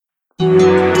Hi,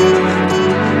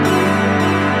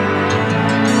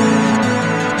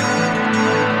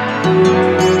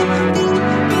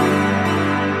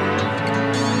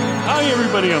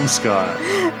 everybody. I'm Scott.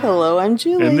 Hello, I'm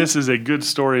Julie. And this is a Good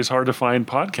Stories Hard to Find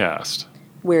podcast,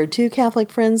 where two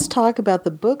Catholic friends talk about the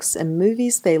books and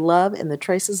movies they love and the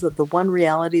traces of the one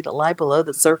reality that lie below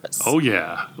the surface. Oh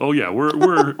yeah. We're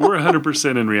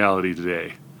 100% in reality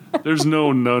today. There's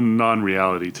no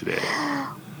non-reality today.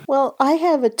 Well, I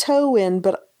have a toe in,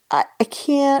 but I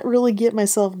can't really get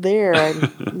myself there. I'm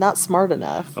not smart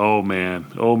enough. Oh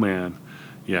man.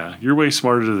 Yeah, you're way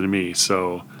smarter than me,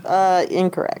 so...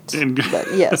 Incorrect.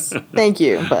 But yes, thank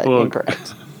you, but well,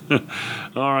 incorrect.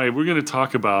 All right, we're going to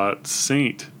talk about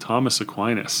St. Thomas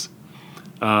Aquinas.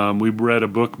 We read a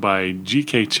book by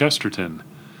G.K. Chesterton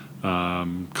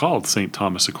called St.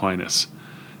 Thomas Aquinas.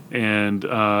 And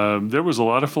there was a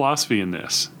lot of philosophy in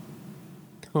this.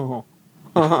 Oh.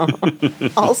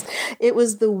 Also, it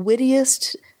was the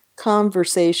wittiest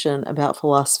conversation about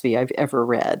philosophy I've ever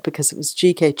read because it was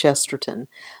G.K. Chesterton,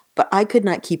 but I could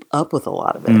not keep up with a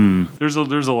lot of it. There's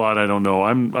a lot I don't know.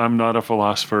 I'm not a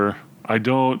philosopher. I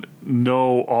don't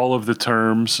know all of the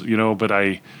terms, but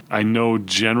I know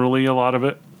generally a lot of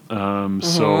it.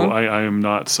 So I am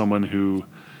not someone who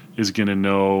is going to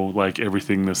know like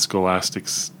everything the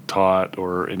scholastics taught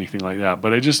or anything like that.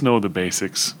 But I just know the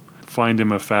basics. Find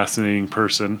him a fascinating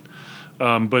person.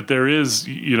 But there is,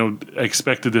 I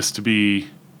expected this to be,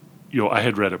 I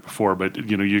had read it before, but,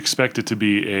 you expect it to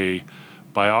be a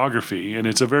biography. And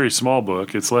it's a very small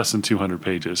book. It's less than 200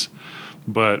 pages.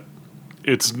 But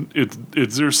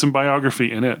there's some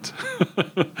biography in it.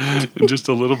 Just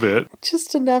a little bit.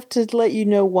 Just enough to let you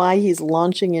know why he's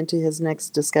launching into his next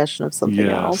discussion of something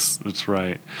else. Yes, that's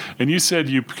right. And you said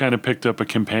you kind of picked up a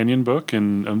companion book,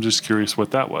 and I'm just curious what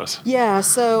that was. Yeah,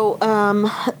 so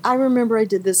I remember I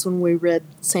did this when we read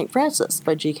St. Francis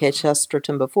by G.K.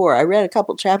 Chesterton before. I read a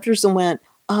couple chapters and went,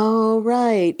 oh,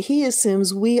 right. He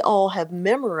assumes we all have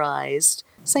memorized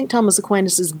St. Thomas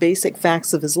Aquinas' basic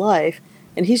facts of his life,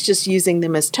 and he's just using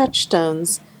them as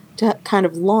touchstones to kind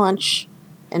of launch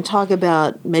and talk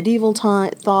about medieval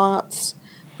thoughts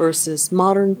versus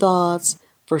modern thoughts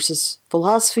versus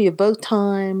philosophy of both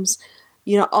times,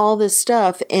 all this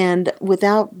stuff. And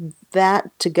without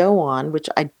that to go on, which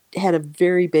I had a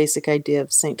very basic idea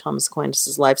of St. Thomas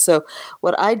Aquinas' life. So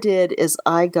what I did is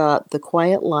I got The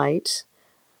Quiet Light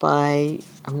by,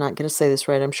 I'm not going to say this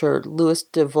right, I'm sure, Louis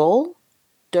de Wohl,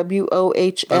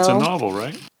 W-O-H-L. That's a novel,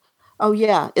 right? Oh,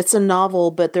 yeah. It's a novel,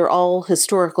 but they're all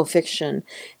historical fiction.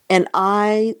 And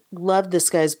I love this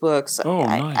guy's books. Oh,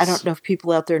 nice. I don't know if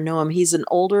people out there know him. He's an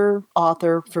older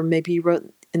author from maybe he wrote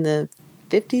in the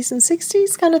 50s and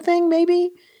 60s kind of thing, maybe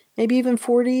even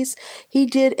 40s. He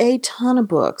did a ton of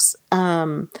books.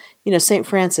 St.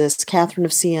 Francis, Catherine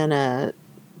of Siena,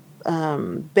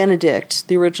 Benedict,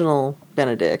 the original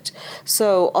Benedict.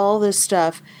 So all this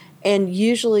stuff. And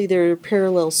usually there are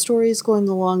parallel stories going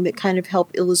along that kind of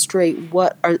help illustrate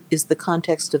what is the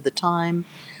context of the time.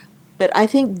 But I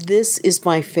think this is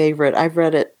my favorite. I've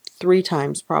read it 3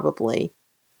 times probably.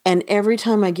 And every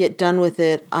time I get done with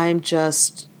it, I'm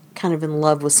just kind of in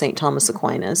love with St. Thomas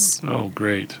Aquinas. Oh,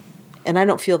 great. And I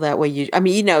don't feel that way.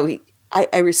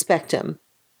 I respect him,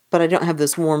 but I don't have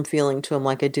this warm feeling to him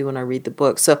like I do when I read the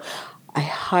book. So I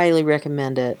highly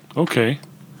recommend it. Okay.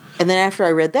 And then after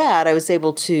I read that, I was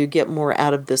able to get more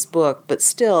out of this book. But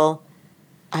still,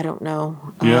 I don't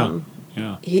know. Yeah.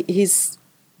 He's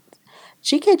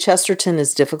G.K. Chesterton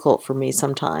is difficult for me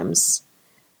sometimes.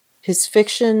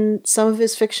 Some of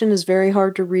his fiction is very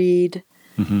hard to read.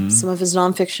 Mm-hmm. Some of his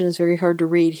nonfiction is very hard to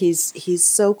read. He's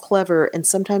so clever, and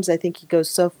sometimes I think he goes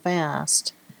so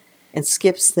fast and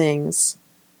skips things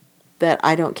that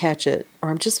I don't catch it, or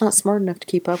I'm just not smart enough to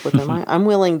keep up with him. I'm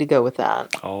willing to go with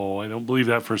that. Oh, I don't believe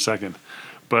that for a second.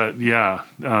 But yeah,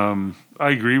 I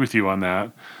agree with you on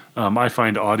that. I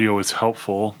find audio is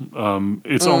helpful.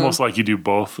 It's almost like you do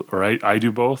both, or I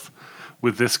do both.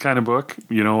 With this kind of book,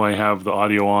 I have the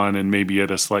audio on and maybe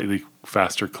at a slightly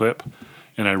faster clip,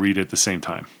 and I read at the same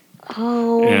time.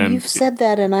 Oh, and you've said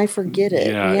that, and I forget it.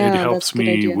 Yeah, it helps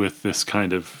me with this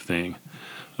kind of thing.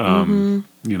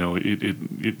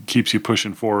 It keeps you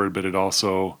pushing forward, but it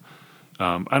also,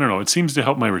 I don't know, it seems to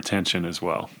help my retention as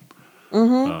well.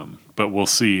 Mm-hmm. But we'll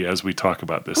see as we talk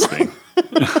about this thing.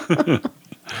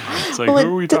 It's like, who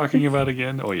are we talking about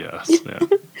again? Oh, yes. Yeah.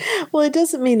 Well, it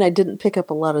doesn't mean I didn't pick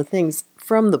up a lot of things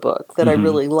from the book that I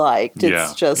really liked.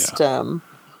 It's just, no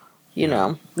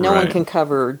one can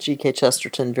cover G.K.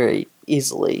 Chesterton very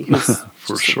easily. Who's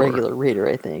just a regular reader,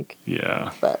 I think.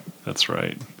 Yeah, but that's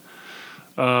right.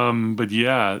 But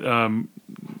yeah,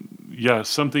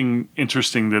 something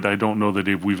interesting that I don't know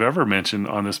that we've ever mentioned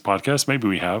on this podcast, maybe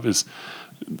we have, is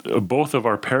both of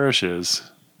our parishes,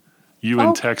 you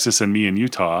in Texas and me in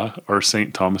Utah, are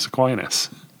St. Thomas Aquinas.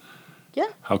 Yeah.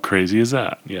 How crazy is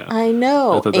that? Yeah. I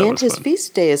know. I thought that And was his fun.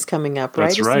 feast day is coming up, right?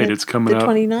 That's right. It's coming up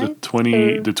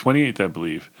 29th? the 28th, I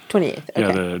believe. 28th. Okay.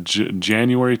 Yeah, the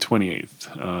January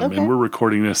 28th. Okay. And we're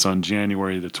recording this on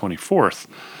January the 24th.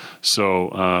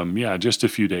 So, just a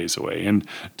few days away. And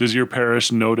does your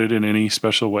parish note it in any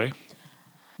special way?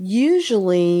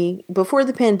 Usually, before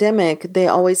the pandemic, they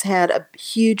always had a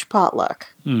huge potluck.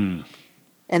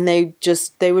 And they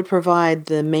would provide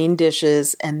the main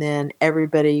dishes, and then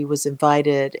everybody was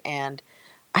invited. And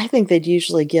I think they'd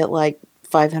usually get like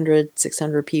 500,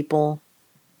 600 people.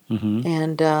 Mm-hmm.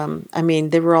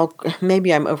 And, they were all,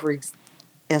 maybe I'm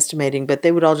overestimating, but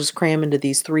they would all just cram into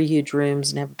these 3 huge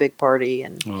rooms and have a big party.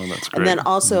 And, Oh, that's great. And then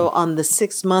also on the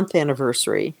 6-month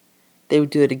anniversary, they would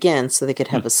do it again so they could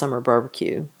have a summer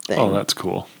barbecue thing. Oh, that's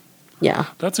cool. Yeah.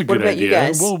 That's a good what about idea. You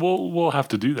guys? We'll have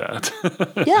to do that.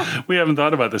 Yeah. We haven't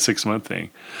thought about the 6-month thing.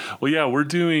 Well, yeah, we're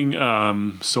doing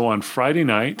so on Friday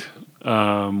night,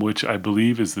 which I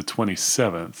believe is the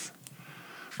 27th.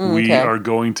 We are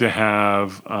going to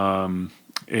have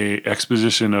a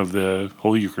exposition of the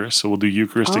Holy Eucharist. So we'll do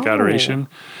Eucharistic adoration,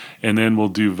 and then we'll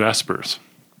do Vespers.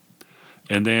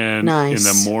 And then in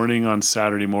the morning on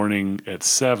Saturday morning at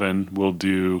 7, we'll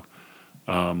do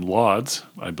Lauds,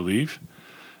 I believe.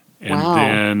 And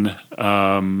then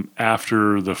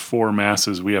after the 4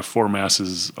 masses, we have 4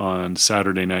 masses on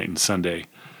Saturday night and Sunday.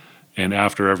 And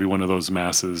after every one of those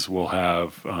masses, we'll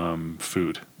have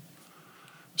food.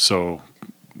 So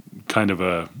kind of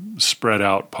a spread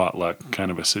out potluck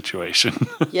kind of a situation.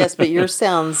 Yes, but yours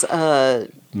sounds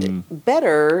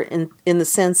better in the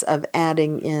sense of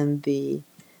adding in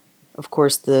of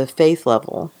course, the faith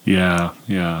level. Yeah.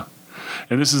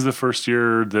 And this is the first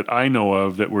year that I know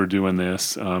of that we're doing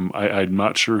this. I'm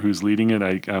not sure who's leading it.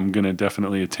 I'm going to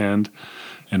definitely attend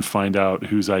and find out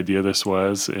whose idea this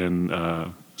was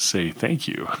and say thank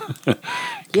you.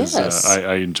 Yes.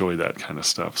 I enjoy that kind of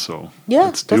stuff. So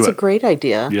that's a great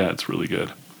idea. Yeah, it's really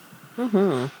good.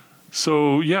 Mm-hmm.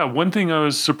 So, one thing I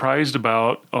was surprised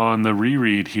about on the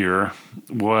reread here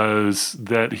was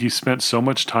that he spent so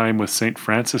much time with St.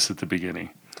 Francis at the beginning.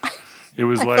 It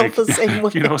was like, felt the same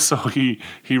way. So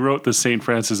he wrote the St.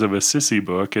 Francis of Assisi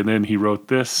book, and then he wrote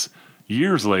this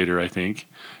years later, I think.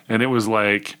 And it was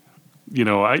like,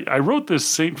 I wrote this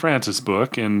St. Francis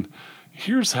book, and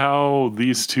here's how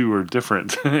these two are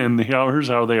different, and here's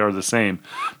how they are the same.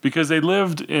 Because they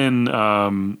lived in,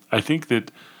 I think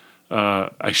that,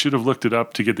 I should have looked it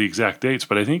up to get the exact dates,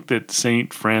 but I think that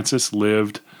St. Francis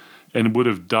lived and would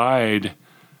have died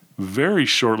very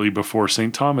shortly before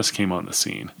St. Thomas came on the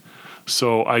scene.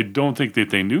 So I don't think that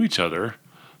they knew each other,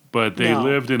 but they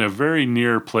lived in a very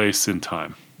near place in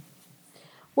time.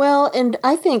 Well, and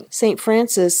I think St.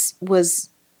 Francis was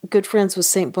good friends with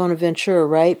St. Bonaventure,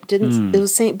 right? It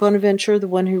was St. Bonaventure the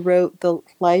one who wrote the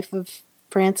Life of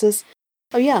Francis?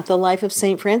 Oh, yeah, the Life of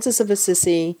St. Francis of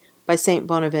Assisi by St.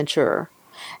 Bonaventure.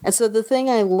 And so the thing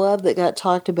I love that got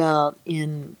talked about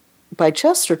by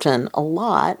Chesterton a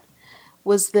lot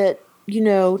was that,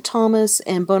 Thomas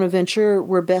and Bonaventure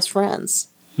were best friends.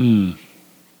 And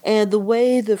the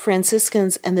way the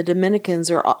Franciscans and the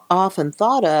Dominicans are often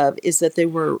thought of is that they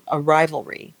were a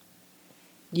rivalry.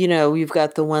 You've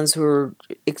got the ones who are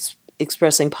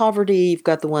expressing poverty. You've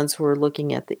got the ones who are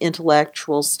looking at the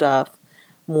intellectual stuff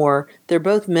more. They're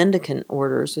both mendicant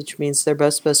orders, which means they're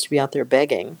both supposed to be out there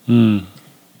begging.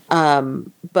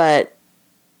 But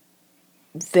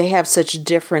they have such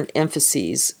different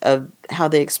emphases of how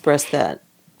they express that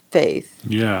faith.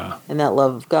 Yeah. And that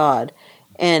love of God.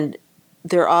 And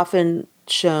they're often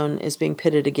shown as being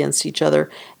pitted against each other.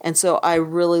 And so I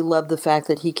really love the fact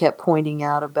that he kept pointing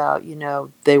out about,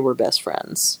 they were best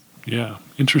friends. Yeah.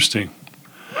 Interesting.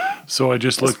 So I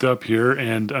just looked up here,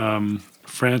 and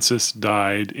Francis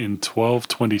died in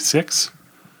 1226.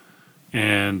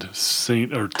 And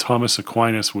Thomas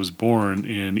Aquinas was born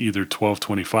in either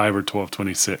 1225 or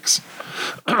 1226.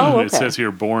 Okay. It says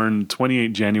here, born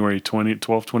 28 January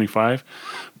 1225.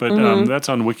 But that's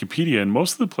on Wikipedia. And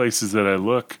most of the places that I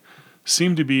look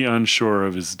seem to be unsure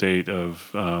of his date of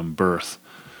birth.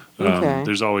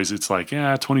 There's always, it's like,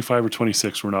 25 or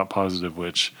 26. We're not positive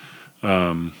which.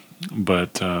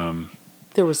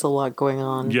 There was a lot going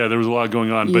on. Yeah, there was a lot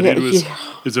going on, but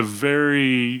it's a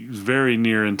very, very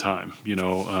near in time,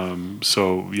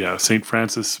 St.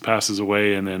 Francis passes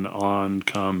away, and then on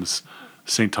comes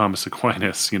St. Thomas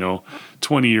Aquinas,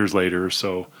 20 years later or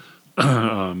so.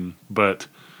 But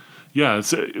Yeah,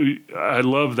 I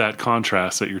love that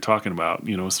contrast that you're talking about.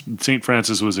 St.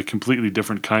 Francis was a completely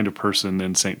different kind of person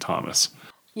than St. Thomas.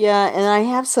 Yeah, and I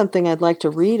have something I'd like to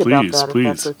read about Please, that, if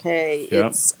that's please. okay. Yep.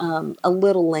 It's a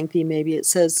little lengthy, maybe. It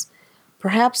says,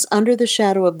 perhaps under the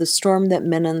shadow of the storm that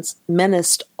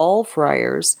menaced all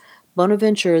friars,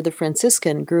 Bonaventure the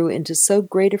Franciscan grew into so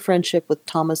great a friendship with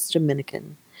Thomas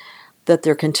Dominican that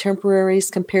their contemporaries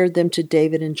compared them to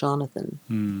David and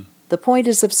Jonathan. The point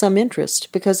is of some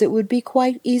interest, because it would be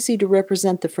quite easy to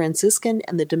represent the Franciscan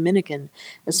and the Dominican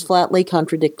as flatly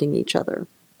contradicting each other.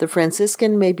 The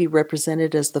Franciscan may be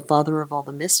represented as the father of all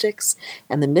the mystics,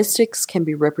 and the mystics can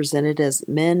be represented as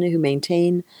men who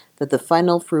maintain that the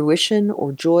final fruition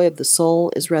or joy of the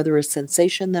soul is rather a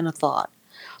sensation than a thought.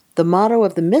 The motto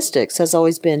of the mystics has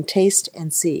always been taste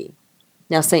and see.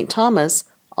 Now, St. Thomas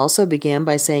also began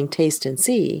by saying taste and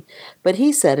see, but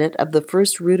he said it of the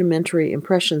first rudimentary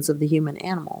impressions of the human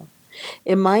animal.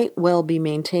 It might well be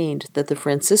maintained that the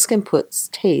Franciscan puts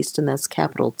taste, and that's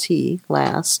capital T,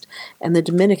 last, and the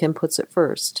Dominican puts it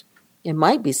first. It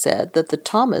might be said that the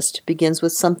Thomist begins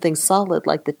with something solid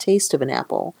like the taste of an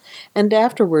apple, and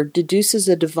afterward deduces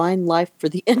a divine life for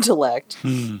the intellect,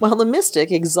 while the mystic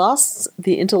exhausts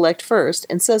the intellect first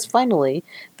and says finally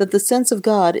that the sense of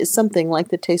God is something like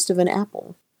the taste of an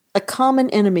apple. A common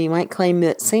enemy might claim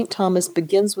that St. Thomas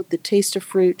begins with the taste of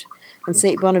fruit and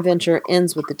St. Bonaventure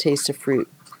ends with the taste of fruit.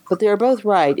 But they are both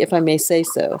right, if I may say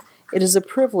so. It is a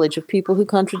privilege of people who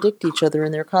contradict each other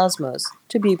in their cosmos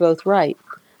to be both right.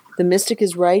 The mystic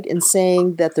is right in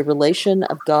saying that the relation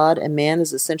of God and man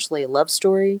is essentially a love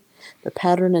story, the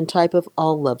pattern and type of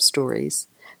all love stories.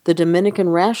 The Dominican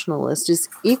rationalist is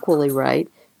equally right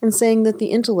in saying that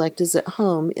the intellect is at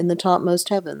home in the topmost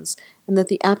heavens, and that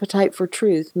the appetite for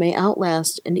truth may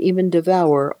outlast and even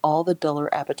devour all the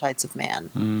duller appetites of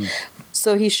man.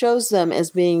 So he shows them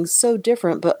as being so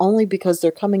different, but only because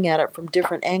they're coming at it from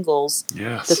different angles,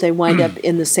 Yes. that they wind up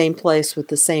in the same place with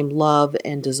the same love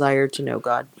and desire to know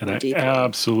God And I deeply.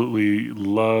 absolutely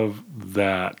love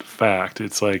that fact.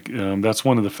 It's like that's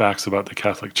one of the facts about the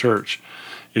Catholic Church,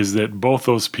 is that both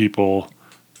those people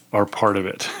are part of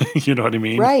it. You know what I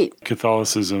mean? Right.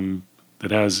 Catholicism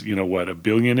that has, 1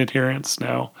 billion adherents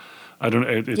now. I don't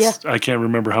know. I can't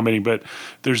remember how many, but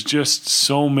there's just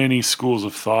so many schools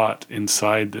of thought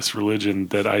inside this religion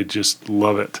that I just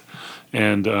love it.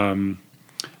 And,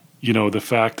 the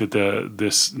fact that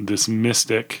this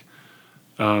mystic,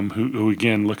 who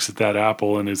again looks at that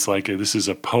apple and it's like, this is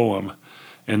a poem.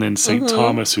 And then St.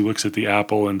 Thomas, who looks at the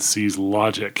apple and sees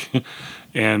logic.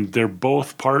 And they're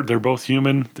both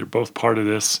human. They're both part of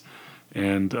this.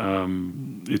 And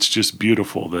it's just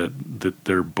beautiful that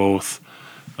they're both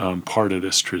part of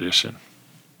this tradition.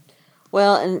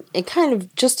 Well, and it kind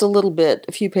of just a little bit,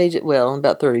 a few pages, well,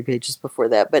 about 30 pages before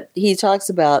that, but he talks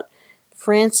about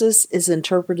Francis is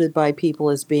interpreted by people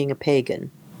as being a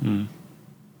pagan.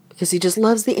 Because he just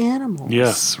loves the animals.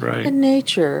 Yes, right. And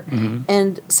nature.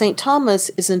 And St. Thomas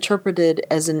is interpreted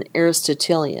as an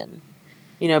Aristotelian.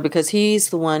 Because he's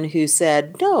the one who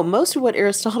said, no, most of what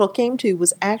Aristotle came to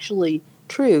was actually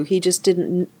true. He just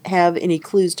didn't have any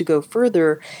clues to go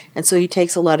further, and so he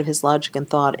takes a lot of his logic and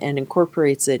thought and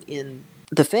incorporates it in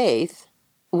the faith,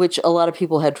 which a lot of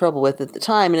people had trouble with at the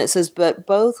time. And it says, but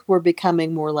both were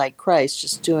becoming more like Christ,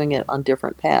 just doing it on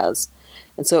different paths.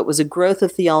 And so it was a growth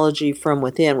of theology from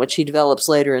within, which he develops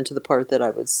later into the part that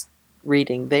I was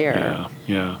reading there.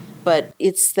 Yeah. But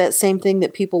it's that same thing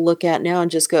that people look at now and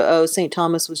just go, oh, St.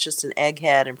 Thomas was just an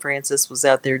egghead and Francis was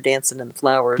out there dancing in the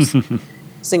flowers,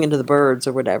 singing to the birds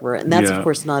or whatever. And that's, of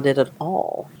course, not it at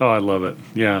all. Oh, I love it.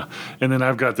 Yeah. And then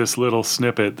I've got this little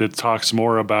snippet that talks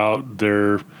more about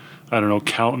their,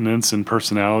 countenance and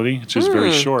personality. It's just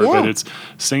very short, but it's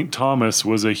St. Thomas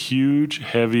was a huge,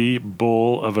 heavy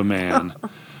bull of a man,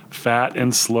 fat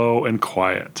and slow and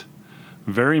quiet,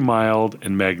 very mild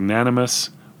and magnanimous,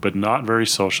 but not very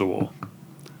sociable,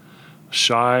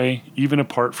 shy, even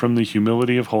apart from the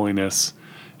humility of holiness,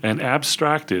 and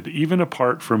abstracted, even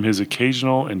apart from his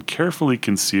occasional and carefully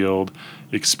concealed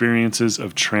experiences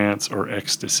of trance or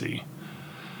ecstasy.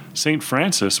 St.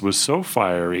 Francis was so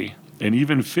fiery and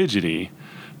even fidgety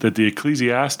that the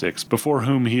ecclesiastics, before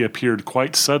whom he appeared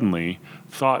quite suddenly,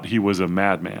 thought he was a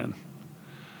madman.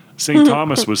 St.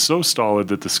 Thomas was so stolid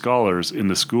that the scholars in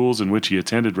the schools in which he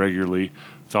attended regularly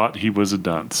thought he was a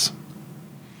dunce.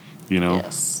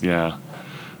 Yes. Yeah.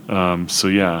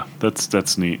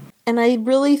 That's neat. And I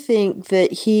really think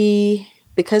that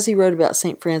because he wrote about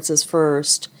St. Francis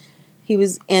first,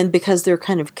 and because they're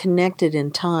kind of connected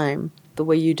in time, the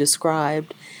way you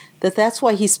described, that's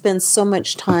why he spends so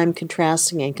much time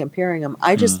contrasting and comparing them.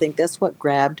 I just think that's what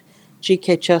grabbed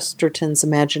G.K. Chesterton's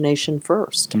imagination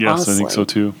first, Yes, I honestly. think so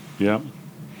too. Yeah.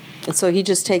 And so he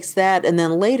just takes that, and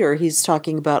then later he's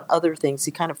talking about other things.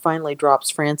 He kind of finally drops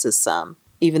Francis some,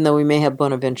 even though we may have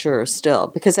Bonaventura still.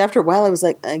 Because after a while, I was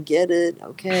like, I get it,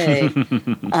 okay.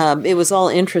 It was all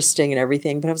interesting and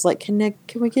everything, but I was like, can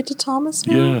we get to Thomas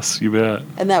now? Yes, you bet.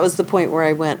 And that was the point where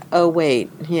I went, oh,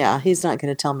 wait, yeah, he's not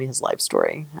going to tell me his life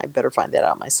story. I better find that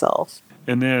out myself.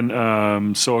 And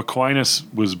then, so Aquinas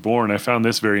was born. I found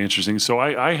this very interesting. So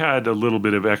I had a little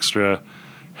bit of extra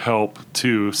help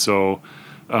too. So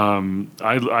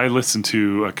I listened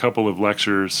to a couple of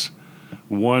lectures.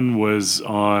 One was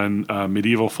on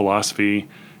medieval philosophy,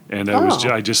 and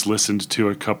I just listened to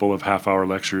a couple of half-hour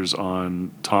lectures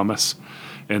on Thomas.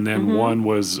 And then one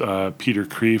was Peter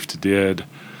Kreeft did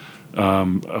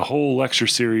a whole lecture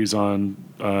series on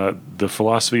the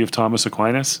philosophy of Thomas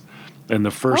Aquinas, and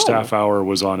the first half hour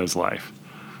was on his life.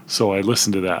 So I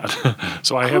listened to that.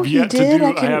 So I have yet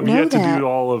to do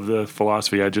all of the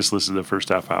philosophy. I just listened to the first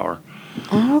half hour.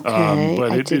 Okay,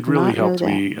 but it really helped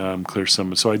me clear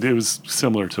some. So it was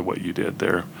similar to what you did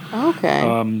there. Okay.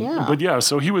 Yeah. But yeah,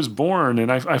 so he was born,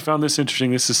 and I found this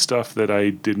interesting. This is stuff that I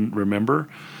didn't remember.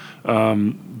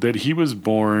 That he was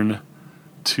born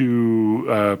to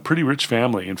a pretty rich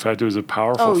family. In fact, it was a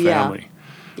powerful family.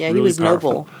 Yeah, really he was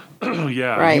powerful. noble.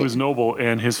 Yeah, right. He was noble,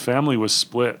 and his family was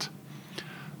split.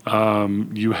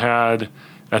 You had,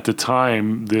 at the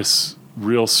time, this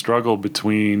real struggle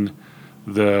between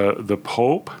the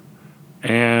Pope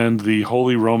and the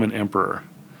Holy Roman Emperor.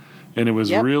 And it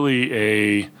was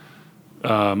really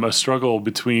a struggle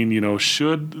between,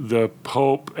 should the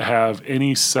Pope have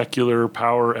any secular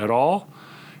power at all?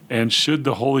 And should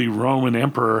the Holy Roman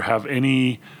Emperor have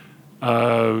any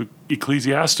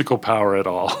ecclesiastical power at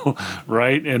all,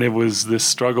 right? And it was this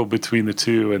struggle between the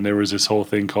two, and there was this whole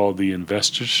thing called the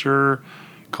investiture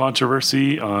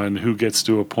controversy on who gets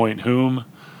to appoint whom,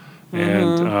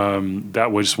 and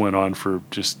that just went on for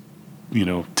just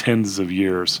tens of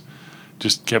years,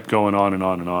 just kept going on and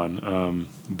on and on.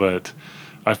 But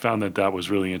I found that was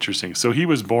really interesting. So he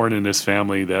was born in this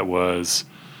family that was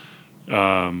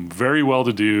very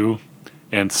well-to-do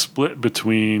and split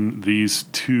between these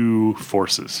two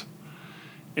forces.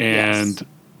 And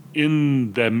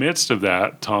in the midst of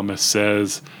that, Thomas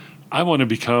says, I want to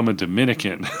become a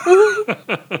Dominican.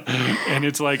 And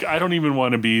it's like, I don't even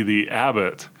want to be the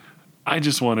abbot. I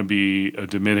just want to be a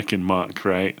Dominican monk,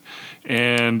 right?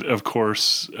 And, of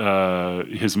course,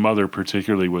 his mother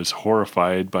particularly was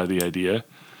horrified by the idea.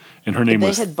 And her name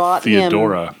was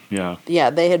Theodora. Yeah,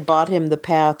 they had bought him the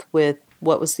path with,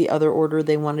 what was the other order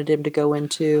they wanted him to go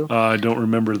into? I don't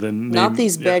remember the name. Not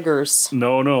these beggars.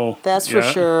 No. That's for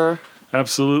sure.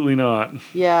 Absolutely not.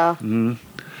 Yeah. Mm-hmm.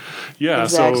 Yeah,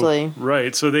 exactly.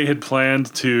 So they had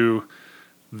planned to,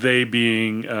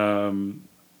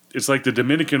 it's like the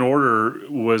Dominican order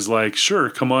was like, sure,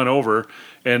 come on over.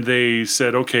 And they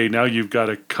said, okay, now you've got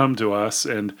to come to us.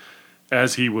 And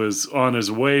as he was on his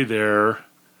way there,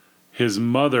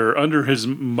 under his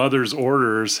mother's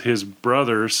orders,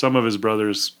 some of his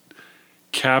brothers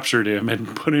captured him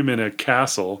and put him in a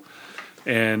castle.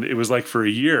 And it was like for a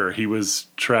year he was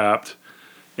trapped.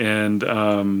 And,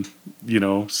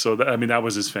 so that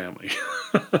was his family.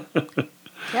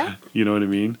 Yeah. You know what I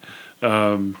mean?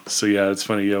 So yeah, it's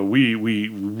funny. We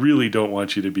really don't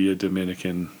want you to be a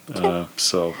Dominican.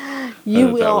 So you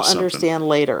will understand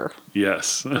later.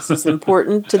 Yes. This is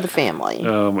important to the family.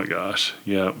 Oh my gosh.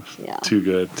 Yeah. Too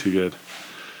good.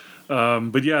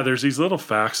 But yeah, there's these little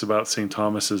facts about St.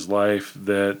 Thomas's life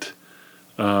that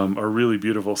are really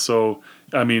beautiful. So,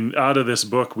 out of this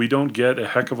book, we don't get a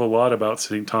heck of a lot about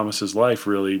St. Thomas's life,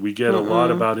 really. We get a lot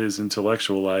about his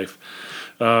intellectual life.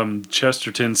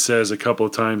 Chesterton says a couple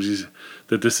of times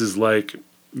that this is like,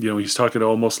 he's talking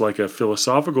almost like a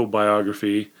philosophical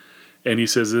biography. And he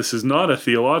says, this is not a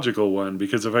theological one,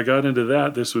 because if I got into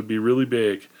that, this would be really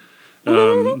big.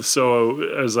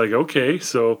 So I was like, okay.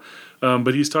 So,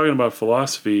 but he's talking about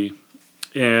philosophy.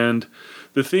 And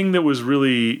the thing that was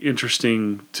really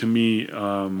interesting to me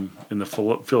in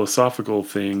the philosophical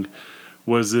thing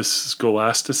was this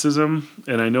scholasticism.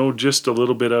 And I know just a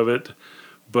little bit of it,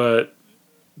 but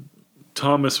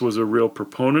Thomas was a real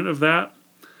proponent of that.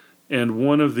 And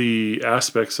one of the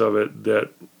aspects of it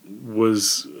that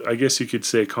was, I guess you could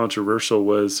say, controversial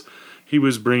was he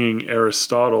was bringing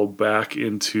Aristotle back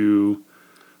into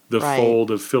the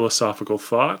fold of philosophical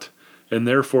thought, and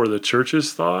therefore the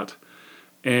church's thought.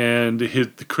 And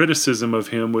the criticism of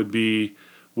him would be,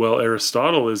 well,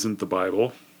 Aristotle isn't the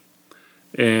Bible,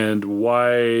 and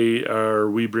why are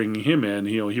we bringing him in?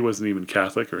 He wasn't even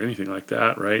Catholic or anything like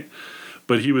that, right?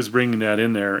 But he was bringing that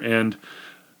in there. And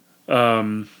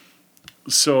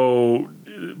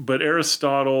but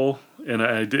Aristotle, and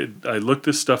I looked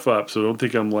this stuff up, so don't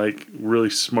think I'm like really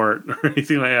smart or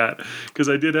anything like that, because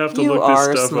I did have to You look this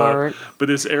are stuff smart. up. But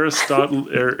it's Aristotle,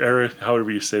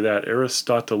 however you say that,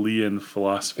 Aristotelian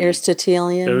philosophy.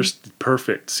 Aristotelian.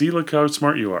 Perfect. See, look how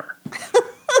smart you are.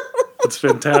 It's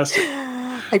fantastic.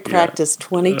 I practiced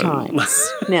 20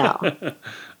 times now.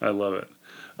 I love it.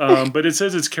 But it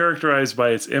says it's characterized by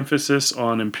its emphasis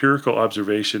on empirical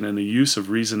observation and the use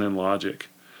of reason and logic.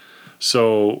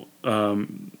 So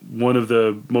one of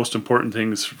the most important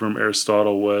things from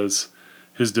Aristotle was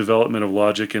his development of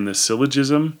logic in the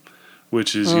syllogism,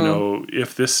 which is,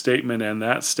 if this statement and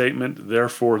that statement,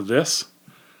 therefore this.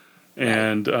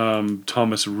 And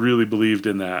Thomas really believed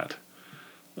in that.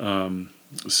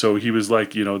 So he was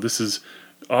like, this is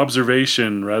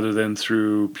observation rather than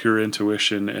through pure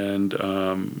intuition, and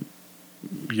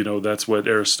that's what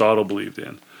Aristotle believed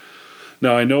in.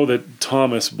 Now I know that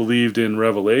Thomas believed in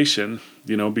revelation,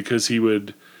 because he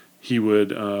would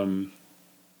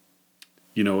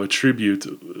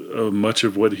attribute much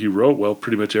of what he wrote, well,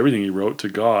 pretty much everything he wrote, to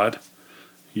God.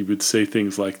 He would say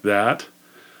things like that.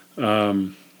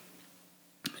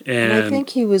 And I think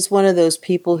he was one of those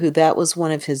people who that was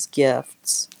one of his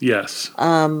gifts. Yes.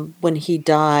 When he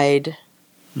died,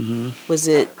 was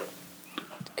it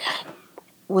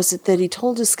that he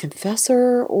told his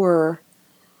confessor, or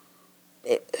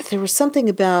there was something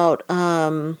about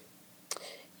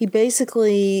he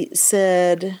basically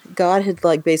said God had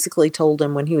basically told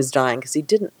him when he was dying, because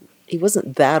he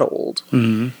wasn't that old,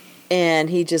 and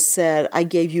he just said, I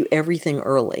gave you everything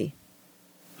early.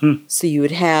 So you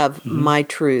would have my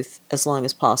truth as long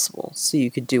as possible, so you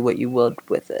could do what you would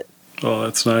with it. Oh,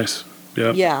 that's nice.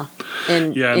 Yeah. Yeah.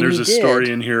 And there's a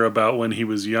story in here about when he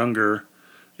was younger,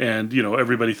 and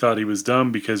everybody thought he was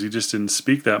dumb because he just didn't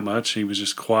speak that much. He was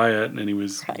just quiet, and he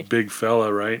was a big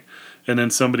fella, right? And then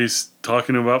somebody's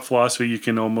talking about philosophy. You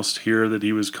can almost hear that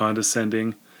he was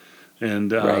condescending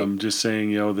and just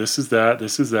saying, this is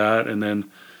that, and then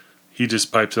he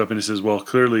just pipes up and he says, well,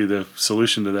 clearly the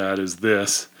solution to that is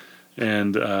this.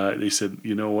 And they said,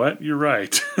 you know what? You're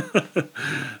right.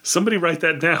 Somebody write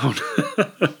that down,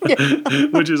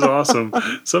 which is awesome.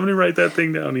 Somebody write that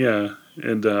thing down, yeah.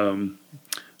 And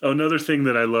another thing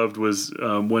that I loved was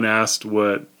when asked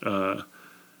what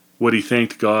he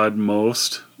thanked God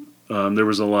most, there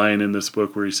was a line in this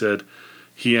book where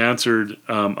he answered,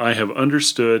 I have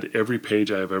understood every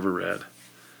page I have ever read.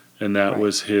 And that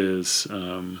was his...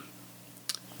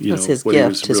 That's his what gift, he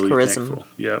was his really charisma. thankful.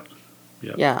 Yep.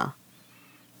 Yeah.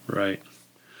 Right.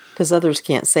 Because others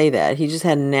can't say that. He just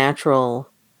had a natural,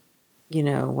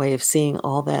 way of seeing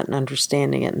all that and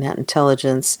understanding it, and that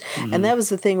intelligence. And that was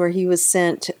the thing where he was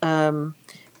sent to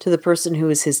the person who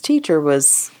was his teacher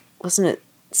wasn't it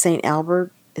St.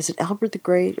 Albert? Is it Albert the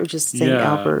Great or just St.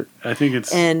 Albert? I think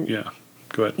it's,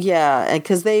 Go ahead. Yeah,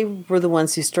 because they were the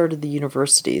ones who started the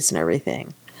universities and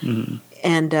everything.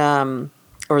 And,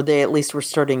 or they at least were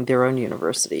starting their own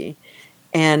university.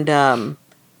 And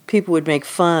people would make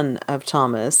fun of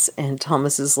Thomas, and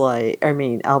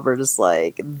Albert is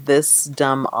like, this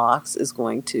dumb ox is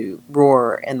going to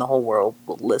roar and the whole world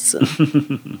will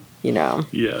listen.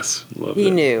 Yes, love it. He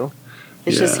knew.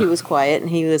 It's just he was quiet and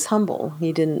he was humble.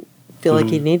 He didn't feel like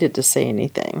he needed to say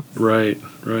anything. Right.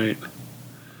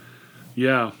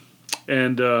 Yeah.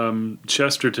 And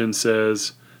Chesterton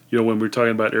says, when we're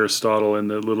talking about Aristotle and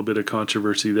the little bit of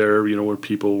controversy there, where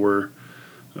people were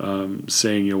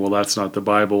saying, well, that's not the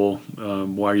Bible.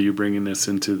 Why are you bringing this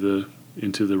into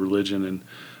the religion? And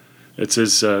it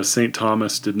says St.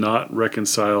 Thomas did not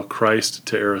reconcile Christ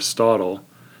to Aristotle.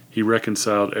 He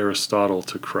reconciled Aristotle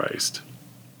to Christ.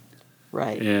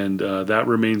 Right. And that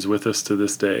remains with us to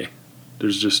this day.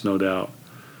 There's just no doubt.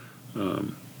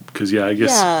 Because, I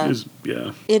guess... And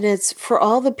it's for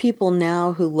all the people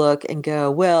now who look and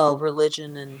go, well,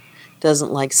 religion and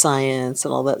doesn't like science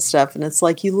and all that stuff. And it's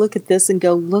like, you look at this and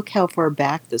go, look how far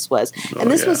back this was. And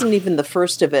this wasn't even the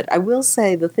first of it. I will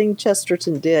say the thing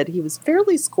Chesterton did, he was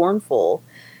fairly scornful,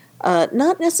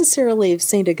 not necessarily of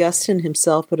St. Augustine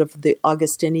himself, but of the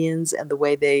Augustinians and the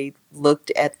way they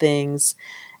looked at things.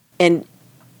 And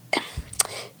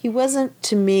he wasn't,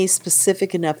 to me,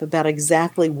 specific enough about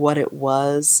exactly what it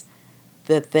was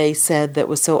that they said that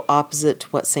was so opposite to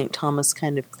what St. Thomas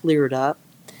kind of cleared up.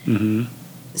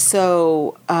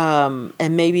 So,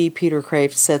 and maybe Peter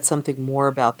Kraft said something more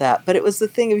about that. But it was the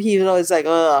thing of he was always like,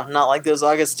 oh, not like those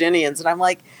Augustinians. And I'm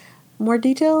like, more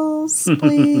details,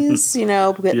 please?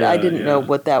 Because I didn't know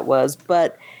what that was.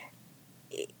 But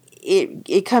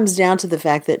it comes down to the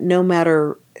fact that no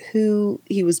matter who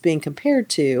he was being compared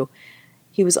to,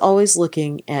 he was always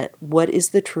looking at what is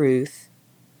the truth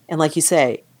And like you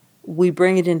say, we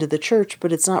bring it into the church,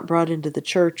 but it's not brought into the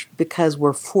church because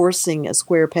we're forcing a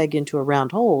square peg into a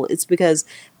round hole. It's because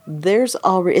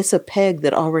it's a peg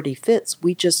that already fits.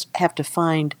 We just have to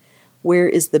find where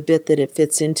is the bit that it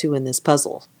fits into in this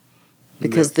puzzle.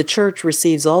 Because the church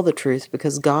receives all the truth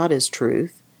because God is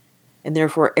truth. And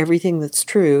therefore, everything that's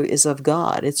true is of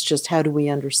God. It's just how do we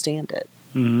understand it?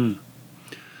 Mm-hmm.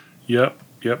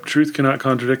 Yep. Truth cannot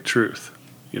contradict truth,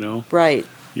 Right.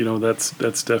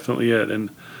 That's definitely it.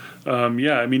 And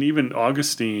even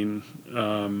Augustine,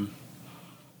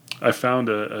 I found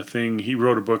a thing. He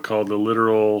wrote a book called The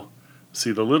Literal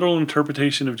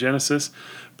Interpretation of Genesis.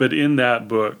 But in that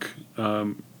book,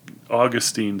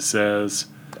 Augustine says,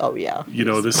 oh yeah,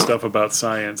 this stuff about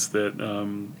science that,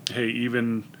 hey,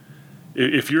 even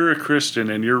if you're a Christian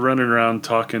and you're running around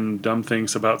talking dumb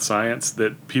things about science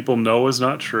that people know is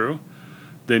not true,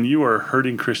 then you are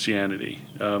hurting Christianity.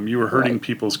 You are hurting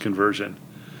people's conversion.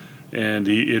 And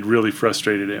it really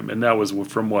frustrated him. And that was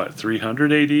from what,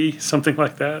 300 AD? Something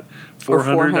like that?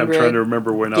 400? I'm trying to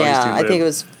remember when Augustine lived. Yeah, I think it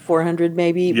was 400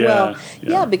 maybe. Yeah,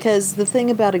 yeah, because the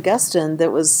thing about Augustine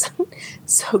that was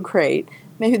so great,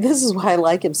 maybe this is why I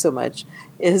like him so much,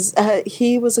 is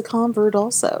he was a convert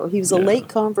also. He was a late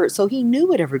convert, so he knew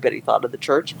what everybody thought of the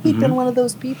church. He'd been one of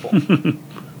those people.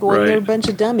 Going, they're a bunch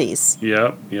of dummies.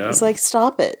 Yeah. It's like,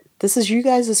 stop it. This is you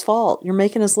guys' fault. You're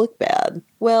making us look bad.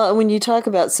 Well, and when you talk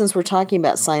about, since we're talking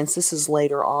about science, this is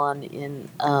later on in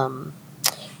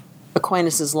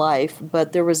Aquinas' life,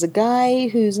 but there was a guy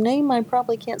whose name I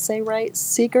probably can't say right,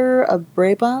 Seeger of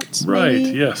Brabant, right,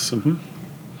 maybe? Yes. Mm-hmm.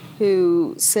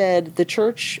 Who said the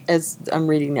church, as I'm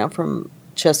reading now from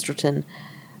Chesterton,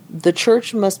 the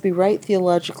church must be right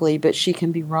theologically, but she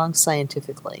can be wrong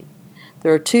scientifically.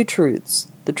 There are two truths,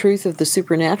 the truth of the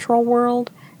supernatural world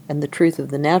and the truth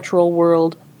of the natural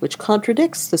world, which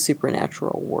contradicts the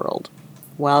supernatural world.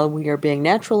 While we are being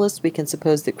naturalists, we can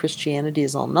suppose that Christianity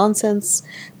is all nonsense,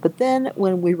 but then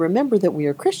when we remember that we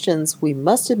are Christians, we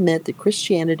must admit that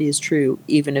Christianity is true,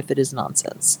 even if it is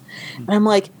nonsense. And I'm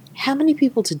like, how many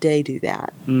people today do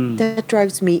that? That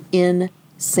drives me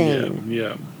insane.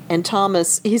 Yeah. And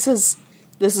Thomas, he says,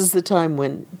 this is the time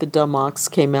when the dumb ox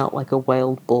came out like a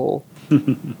wild bull.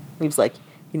 He was like,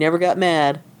 he never got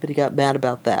mad, but he got mad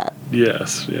about that.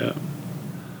 Yes, yeah.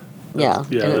 Yeah,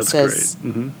 and it says,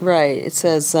 great. Mm-hmm. Right, it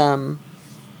says,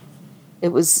 it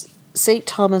was, St.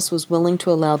 Thomas was willing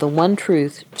to allow the one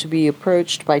truth to be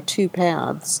approached by two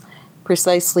paths,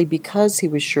 precisely because he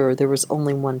was sure there was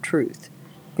only one truth.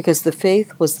 Because the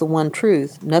faith was the one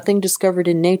truth, nothing discovered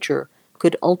in nature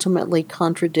could ultimately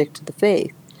contradict the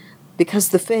faith. Because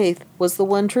the faith was the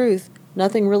one truth,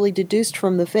 nothing really deduced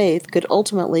from the faith could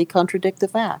ultimately contradict the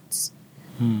facts.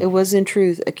 It was, in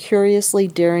truth, a curiously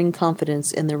daring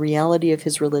confidence in the reality of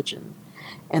his religion,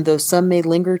 and though some may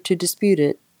linger to dispute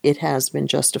it, it has been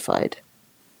justified.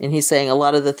 And he's saying a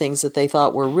lot of the things that they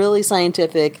thought were really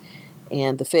scientific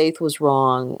and the faith was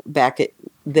wrong back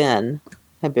then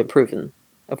have been proven,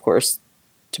 of course,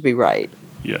 to be right.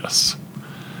 Yes.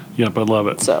 Yep, I love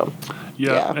it. So,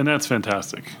 yeah, and that's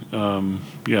fantastic.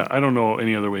 I don't know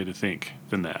any other way to think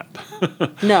than that.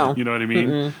 No. You know what I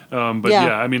mean?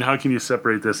 I mean, how can you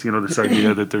separate this, this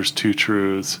idea that there's two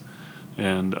truths?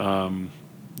 And,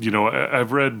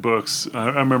 I've read books. I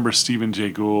remember Stephen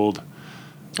Jay Gould.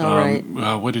 All right.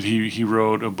 What did he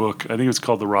wrote a book, I think it was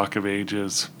called The Rock of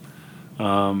Ages,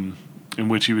 in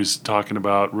which he was talking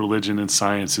about religion and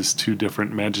science as two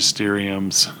different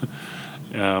magisteriums,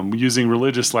 using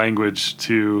religious language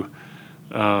to,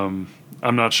 I'm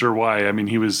not sure why. I mean,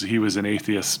 he was an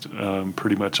atheist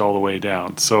pretty much all the way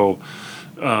down. So,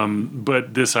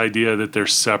 but this idea that they're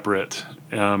separate,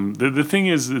 the thing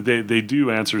is that they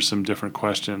do answer some different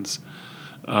questions.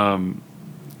 And,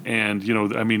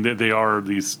 I mean, they are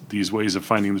these ways of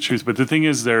finding the truth. But the thing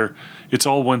is, it's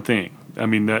all one thing. I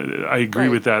mean, I agree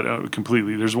with that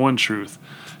completely. There's one truth.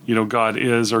 God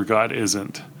is or God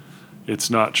isn't.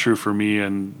 It's not true for me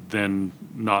and then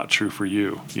not true for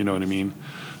you. You know what I mean?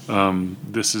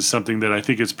 This is something that I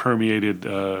think has permeated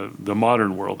the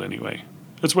modern world anyway.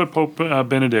 That's what Pope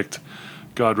Benedict,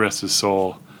 God rest his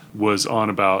soul, was on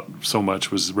about so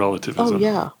much, was relativism. Oh,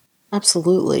 yeah,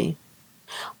 absolutely.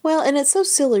 Well, and it's so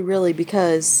silly, really,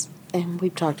 because, and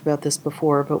we've talked about this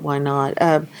before, but why not?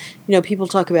 People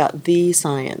talk about the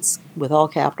science with all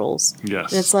capitals.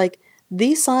 Yes. And it's like,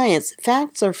 the science,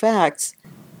 facts are facts,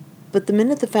 but the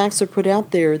minute the facts are put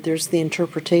out there, there's the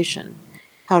interpretation.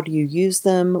 How do you use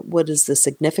them? What is the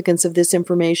significance of this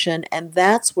information? And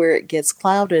that's where it gets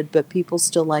clouded, but people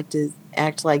still like to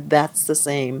act like that's the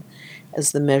same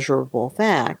as the measurable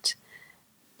fact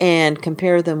and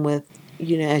compare them with,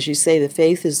 as you say, the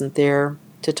faith isn't there.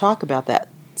 to talk about that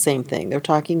same thing. They're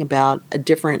talking about a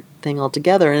different thing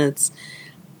altogether, and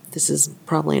this is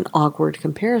probably an awkward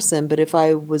comparison, but if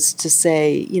I was to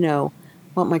say,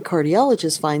 what my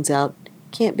cardiologist finds out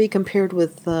can't be compared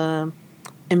with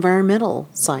environmental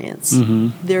science.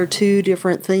 Mm-hmm. They're two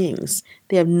different things.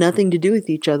 They have nothing to do with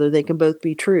each other. They can both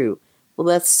be true. Well,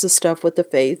 that's the stuff with the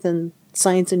faith and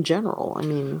science in general. I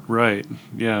mean, Right.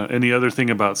 Yeah. And the other thing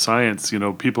about science,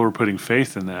 people are putting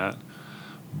faith in that,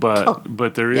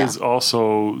 but there is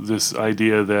also this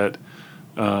idea that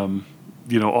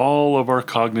all of our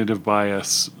cognitive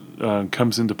bias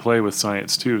comes into play with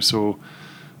science too. So,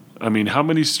 I mean, how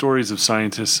many stories of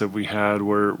scientists have we had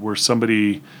where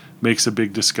somebody makes a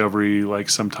big discovery like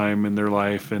sometime in their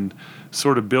life and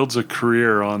sort of builds a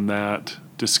career on that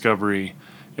discovery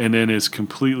and then is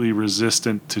completely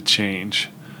resistant to change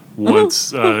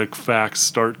once facts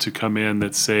start to come in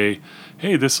that say,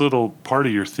 hey, this little part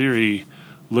of your theory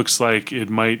looks like it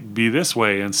might be this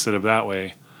way instead of that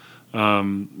way. So,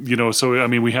 I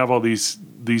mean, we have all these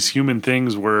human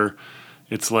things where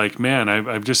it's like, man,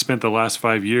 I've just spent the last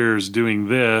 5 years doing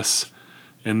this,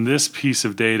 and this piece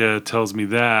of data tells me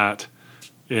that,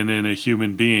 and then a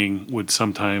human being would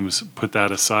sometimes put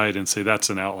that aside and say that's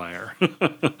an outlier.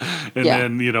 And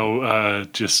then,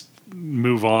 just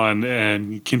move on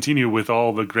and continue with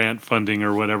all the grant funding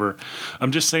or whatever.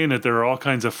 I'm just saying that there are all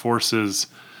kinds of forces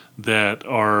that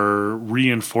are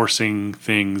reinforcing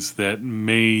things that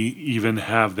may even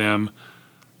have them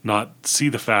not see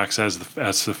the facts as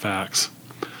the facts.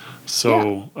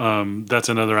 So that's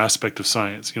another aspect of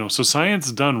science. So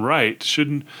science done right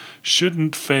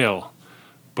shouldn't fail,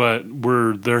 but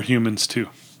they're humans too.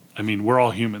 I mean, we're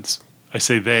all humans. I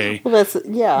say they. Well, that's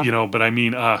but I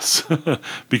mean us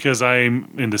because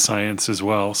I'm into science as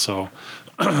well. So,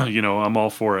 I'm all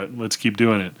for it. Let's keep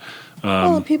doing it.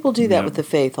 Well, people do that with the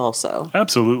faith also.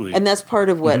 Absolutely. And that's part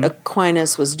of what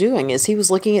Aquinas was doing, is he was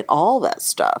looking at all that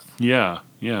stuff. Yeah.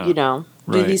 Do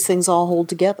these things all hold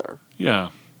together?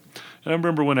 Yeah. And I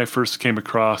remember when I first came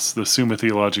across the Summa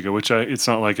Theologica, which it's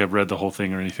not like I've read the whole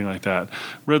thing or anything like that.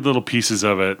 Read little pieces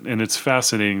of it, and it's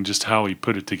fascinating just how he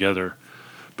put it together.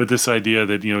 But this idea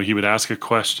that, he would ask a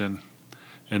question,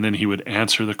 and then he would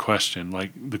answer the question,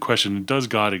 like the question, does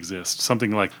God exist?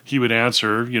 Something like he would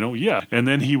answer, yeah. And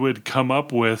then he would come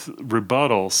up with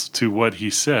rebuttals to what he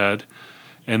said,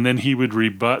 and then he would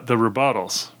rebut the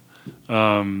rebuttals.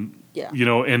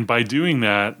 And by doing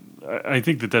that, I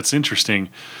think that's interesting.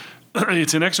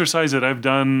 It's an exercise that I've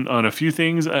done on a few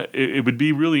things. It would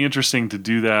be really interesting to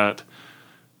do that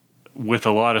with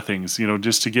a lot of things,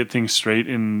 just to get things straight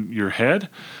in your head.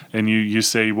 And you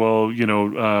say, well,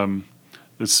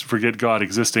 let's forget God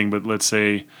existing, but let's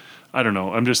say, I don't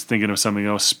know, I'm just thinking of something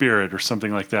else, spirit or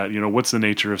something like that. What's the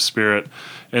nature of spirit?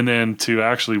 And then to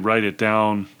actually write it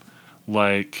down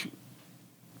like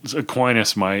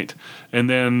Aquinas might, and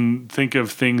then think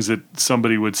of things that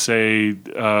somebody would say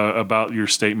about your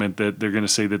statement that they're going to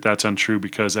say that that's untrue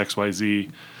because X, Y, Z.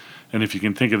 And if you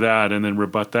can think of that and then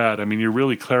rebut that, I mean, you're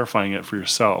really clarifying it for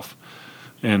yourself.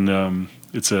 And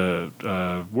it's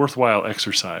a worthwhile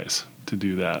exercise to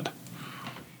do that.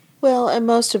 Well, and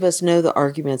most of us know the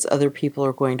arguments other people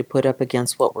are going to put up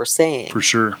against what we're saying. For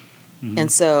sure. Mm-hmm.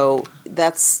 And so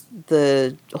that's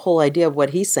the whole idea of what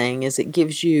he's saying, is it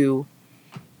gives you,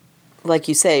 like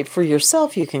you say, for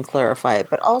yourself you can clarify it,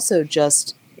 but also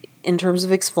just in terms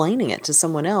of explaining it to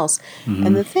someone else. Mm-hmm.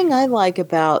 And the thing I like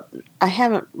about, I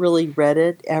haven't really read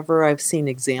it ever, I've seen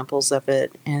examples of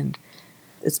it, and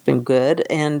it's been good.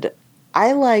 And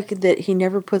I like that he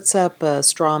never puts up a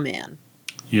straw man.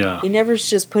 Yeah. He never's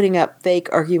just putting up fake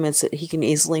arguments that he can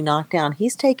easily knock down.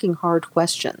 He's taking hard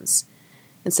questions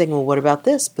and saying, well, what about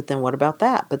this? But then what about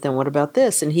that? But then what about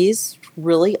this? And he's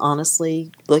really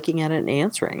honestly looking at it and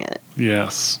answering it.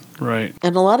 Yes, right.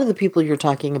 And a lot of the people you're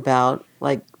talking about,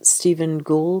 like Stephen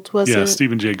Gould, was it? Yeah,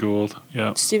 Stephen Jay Gould.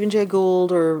 Yeah. Stephen Jay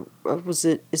Gould, or is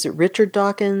it Richard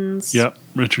Dawkins? Yep,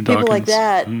 Richard Dawkins. People like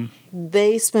that,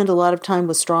 they spend a lot of time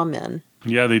with straw men.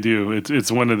 Yeah, they do.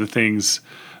 It's one of the things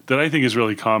that I think is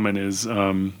really common is,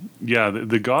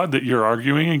 the God that you're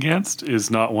arguing against is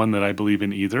not one that I believe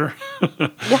in either.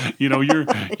 You're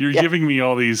giving me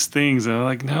all these things, and I'm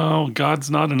like, no, God's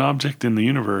not an object in the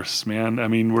universe, man. I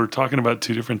mean, we're talking about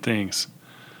two different things.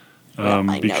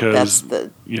 I because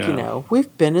know, that's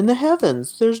we've been in the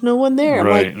heavens. There's no one there.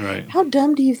 Right, like, right. How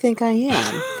dumb do you think I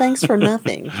am? Thanks for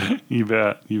nothing. You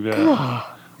bet.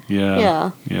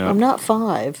 Yeah. I'm not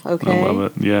 5, okay? I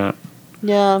love it. Yeah.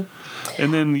 Yeah.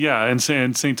 And then,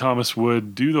 and St. Thomas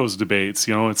would do those debates.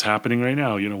 It's happening right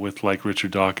now, with like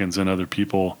Richard Dawkins and other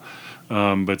people.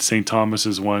 But St. Thomas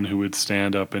is one who would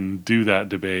stand up and do that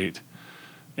debate.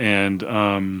 And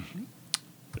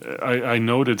I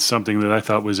noted something that I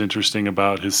thought was interesting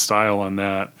about his style on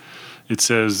that. It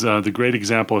says, the great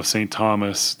example of St.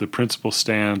 Thomas, the principle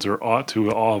stands or ought to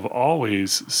have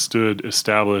always stood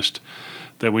established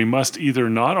that we must either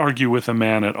not argue with a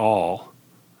man at all,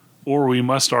 or we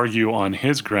must argue on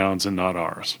his grounds and not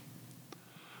ours.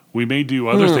 We may do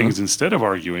other things instead of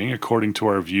arguing according to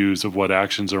our views of what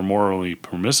actions are morally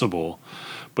permissible,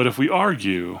 but if we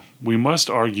argue, we must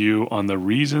argue on the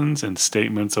reasons and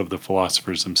statements of the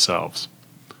philosophers themselves.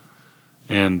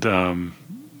 And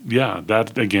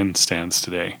that again stands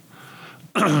today.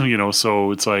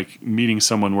 So it's like meeting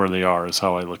someone where they are is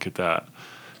how I look at that.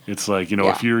 It's like,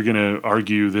 if you're going to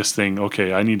argue this thing,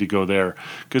 okay, I need to go there.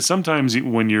 Because sometimes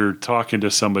when you're talking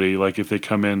to somebody, like if they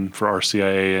come in for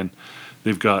RCIA and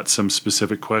they've got some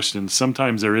specific questions,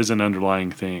 sometimes there is an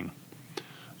underlying thing.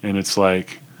 And it's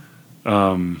like,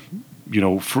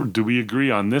 do we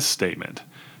agree on this statement?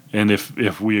 And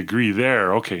if we agree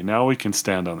there, okay, now we can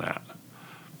stand on that.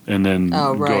 And then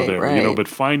go there. Right. But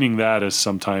finding that is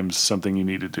sometimes something you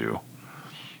need to do.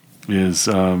 Is,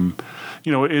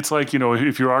 it's like,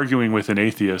 if you're arguing with an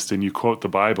atheist and you quote the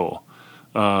Bible,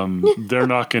 they're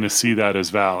not going to see that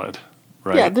as valid.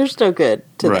 Right? Yeah, there's no good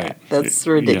to that. That's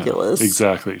ridiculous. Yeah,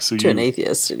 exactly. So to an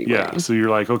atheist anyway. Yeah, so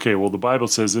you're like, okay, well, the Bible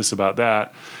says this about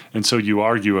that, and so you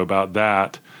argue about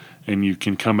that, and you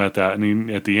can come at that, and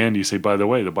then at the end you say, by the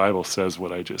way, the Bible says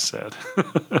what I just said.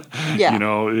 Yeah.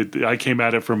 I came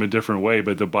at it from a different way,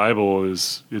 but the Bible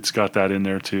it's got that in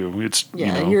there too. It's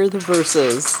here are the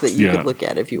verses that you could look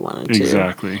at if you wanted to.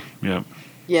 Exactly. Yeah.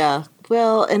 Yeah.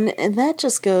 Well, and that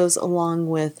just goes along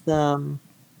with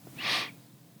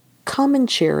common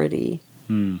charity.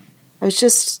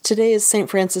 Today is St.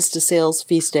 Francis de Sales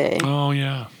feast day. Oh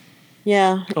yeah.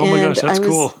 Yeah. Oh my gosh, that's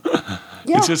cool.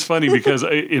 Yeah. It's just funny because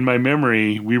in my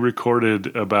memory, we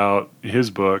recorded about his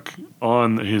book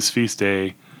on his feast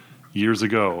day years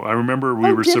ago. I remember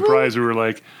we were surprised. We were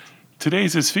like,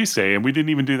 today's his feast day, and we didn't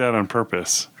even do that on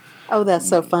purpose. Oh, that's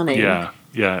so funny. Yeah.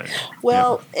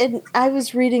 Well, and I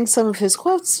was reading some of his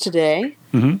quotes today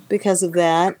because of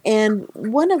that, and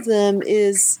one of them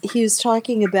is he was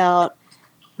talking about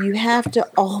you have to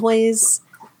always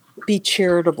be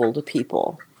charitable to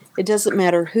people. It doesn't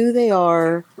matter who they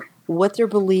are, what their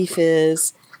belief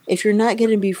is. If you're not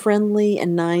going to be friendly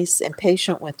and nice and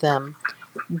patient with them,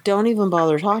 don't even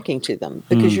bother talking to them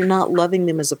because you're not loving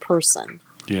them as a person.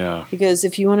 Yeah. Because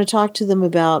if you want to talk to them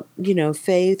about,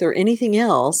 faith or anything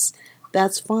else,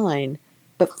 that's fine.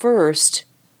 But first,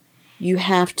 you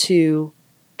have to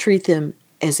treat them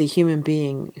as a human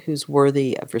being who's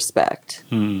worthy of respect.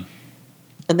 And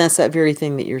that's that very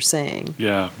thing that you're saying.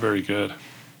 Yeah, very good.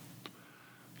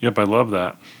 Yep, I love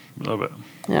that. Love it.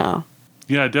 Yeah.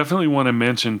 Yeah, I definitely want to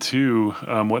mention, too,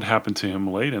 what happened to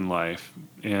him late in life.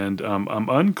 And I'm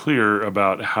unclear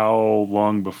about how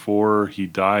long before he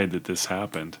died that this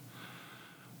happened.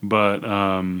 But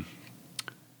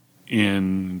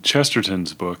in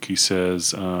Chesterton's book, he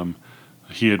says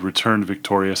he had returned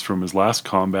victorious from his last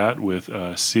combat with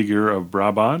Siger of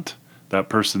Brabant, that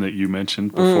person that you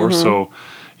mentioned before. So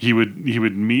he would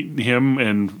meet him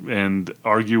and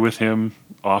argue with him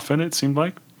often, it seemed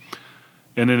like.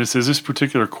 And then it says this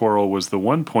particular quarrel was the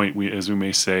one point, as we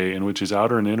may say, in which his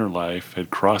outer and inner life had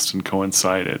crossed and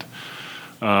coincided.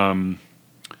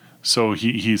 So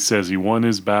he says he won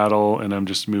his battle, and I'm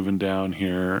just moving down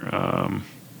here.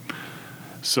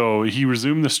 So he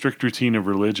resumed the strict routine of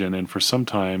religion and for some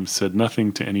time said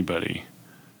nothing to anybody.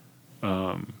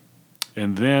 And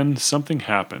then something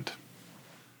happened.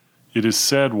 It is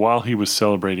said while he was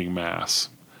celebrating Mass,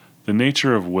 the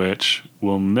nature of which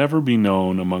will never be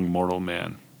known among mortal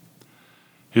men.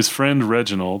 His friend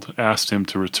Reginald asked him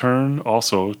to return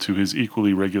also to his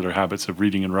equally regular habits of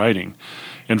reading and writing,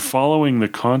 and following the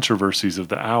controversies of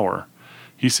the hour,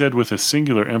 he said with a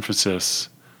singular emphasis,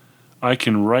 "I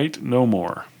can write no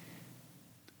more."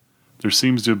 There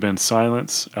seems to have been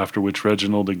silence, after which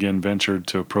Reginald again ventured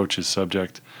to approach his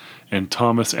subject, and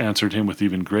Thomas answered him with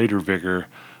even greater vigor,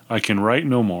 "I can write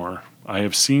no more. I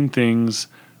have seen things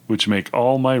which make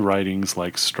all my writings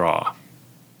like straw."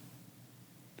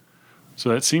 So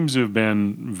that seems to have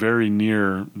been very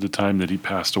near the time that he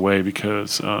passed away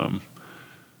because,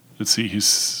 let's see,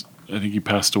 I think he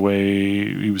passed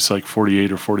away, he was like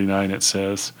 48 or 49, it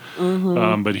says.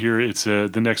 But here it's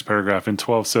the next paragraph, in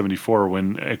 1274,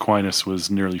 when Aquinas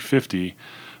was nearly 50,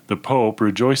 the Pope,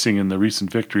 rejoicing in the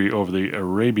recent victory over the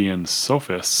Arabian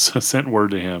sophists, sent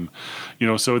word to him.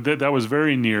 So that was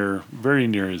very near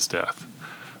his death.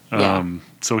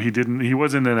 So he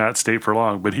wasn't in that state for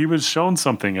long, but he was shown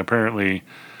something apparently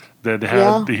that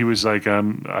Yeah. he was like,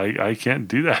 I can't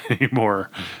do that anymore.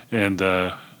 And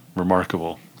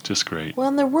remarkable. Just great. Well,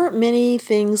 and there weren't many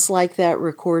things like that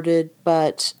recorded,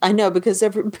 but I know because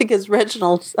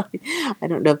Reginald, I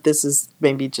don't know if this is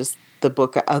maybe just the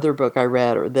other book I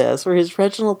read or this, where his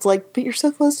Reginald's like, but you're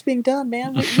so close to being done,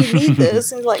 man. We need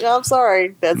this. And he's like, oh, I'm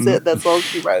sorry. That's it. That's all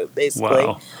she wrote, basically.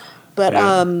 Wow. But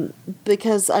Yeah.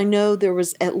 because I know there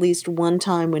was at least one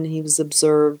time when he was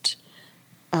observed.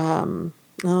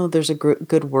 Oh, there's a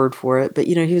good word for it, but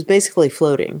he was basically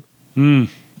floating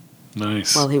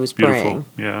Nice. while he was Beautiful. praying.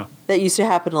 Yeah. That used to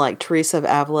happen to like Teresa of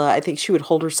Avila. I think she would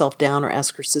hold herself down or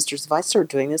ask her sisters, if I start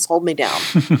doing this, hold me down.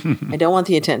 I don't want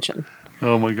the attention.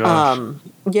 Oh my gosh.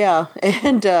 Yeah.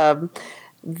 And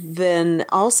then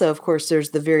also, of course, there's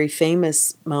the very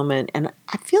famous moment. And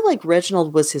I feel like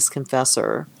Reginald was his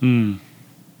confessor.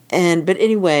 But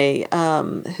anyway,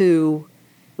 who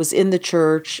was in the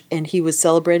church and he was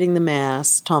celebrating the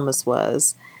Mass, Thomas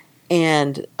was.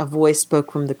 And a voice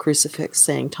spoke from the crucifix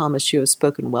saying, Thomas, you have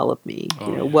spoken well of me.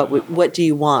 What do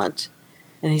you want?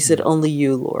 And he said, only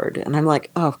you, Lord. And I'm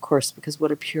like, oh, of course, because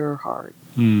what a pure heart.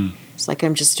 It's like,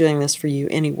 I'm just doing this for you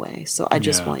anyway. So I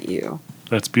just want you.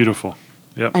 That's beautiful.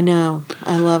 Yep. I know.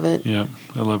 I love it. Yeah.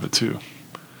 I love it too.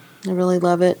 I really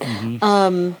love it.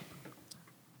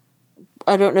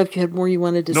 I don't know if you had more you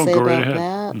wanted to say go about right ahead.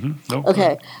 that. No,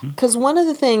 Okay. Because one of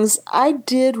the things I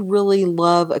did really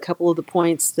love a couple of the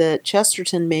points that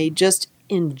Chesterton made just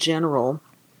in general,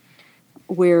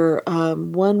 where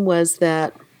one was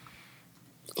that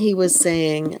he was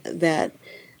saying that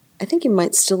I think he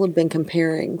might still have been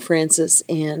comparing Francis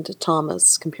and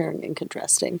Thomas, comparing and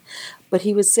contrasting, but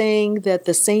he was saying that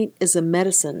the saint is a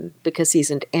medicine because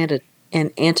he's an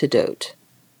antidote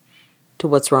to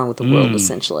what's wrong with the world,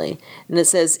 essentially. And it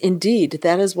says, indeed,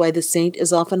 that is why the saint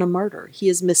is often a martyr. He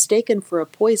is mistaken for a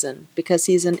poison because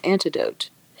he's an antidote.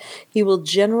 He will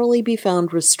generally be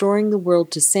found restoring the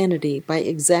world to sanity by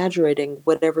exaggerating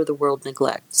whatever the world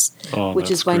neglects,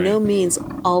 which is by no means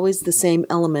always the same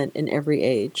element in every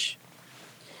age.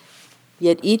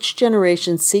 Yet each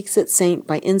generation seeks its saint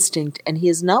by instinct, and he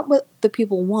is not what the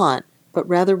people want, but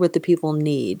rather what the people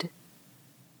need.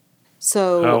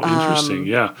 So, how interesting.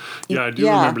 Yeah. I do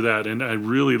remember that. And I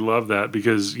really love that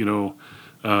because,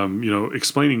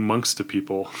 explaining monks to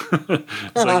people,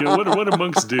 it's like, what do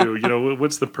monks do?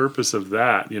 What's the purpose of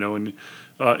that? And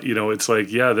it's like,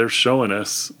 they're showing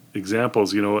us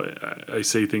examples. I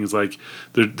say things like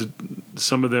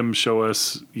some of them show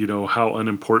us, how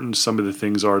unimportant some of the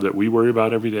things are that we worry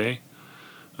about every day.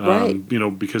 right.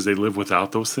 Because they live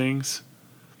without those things.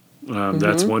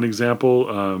 That's one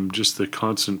example. Just the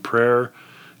constant prayer.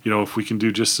 If we can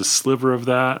do just a sliver of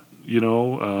that,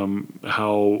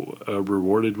 how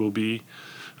rewarded we'll be.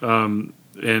 And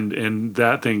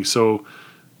that thing. So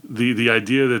the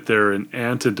idea that they're an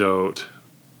antidote,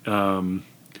 and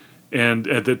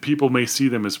that people may see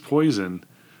them as poison.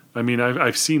 I mean,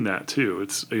 I've seen that too.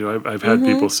 It's I've had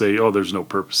people say, "Oh, there's no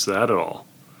purpose to that at all."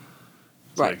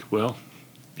 It's Right. like, well,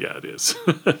 yeah, it is.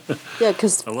 Yeah,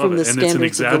 because I love from it. the And it's an standards of the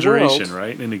exaggeration, world,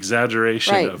 right? An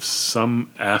exaggeration Right. of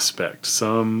some aspect,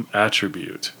 some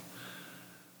attribute.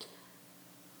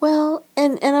 well,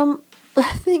 and I'm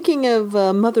thinking of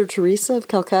Mother Teresa of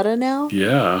Calcutta now,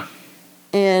 Yeah.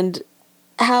 and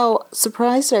how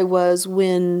surprised I was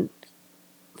when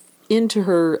into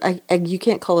her, you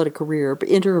can't call it a career, but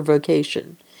into her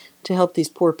vocation to help these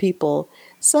poor people,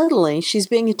 suddenly she's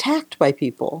being attacked by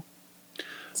people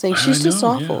saying she's just know,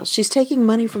 awful. yeah. She's taking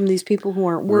money from these people who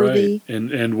aren't worthy.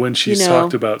 Right. And when she's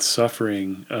talked about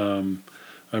suffering,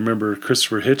 I remember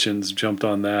Christopher Hitchens jumped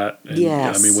on that. And I mean,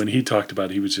 Yes. when he talked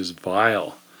about it, he was just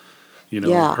vile.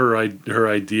 Yeah. Her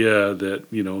idea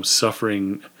that,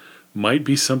 suffering might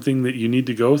be something that you need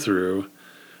to go through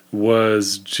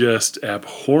was just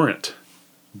abhorrent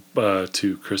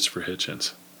to Christopher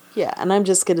Hitchens. Yeah, and I'm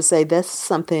just going to say that's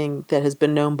something that has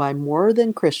been known by more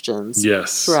than Christians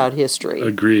Yes. throughout history.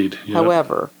 Agreed. Yep.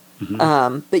 However,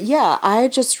 but yeah, I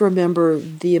just remember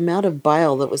the amount of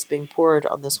bile that was being poured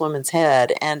on this woman's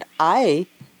head, and I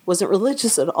wasn't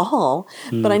religious at all,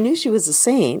 but I knew she was a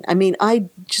saint. I mean, I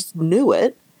just knew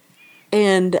it,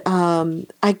 and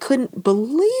I couldn't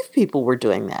believe people were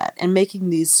doing that and taking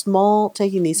these small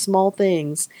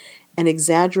things and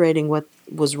exaggerating what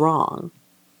was wrong.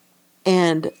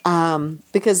 And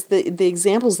because the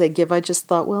examples they give, I just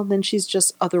thought, well, then she's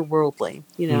just otherworldly.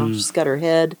 She's got her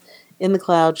head in the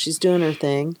clouds. She's doing her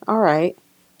thing. All right.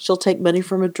 She'll take money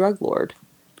from a drug lord.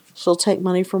 She'll take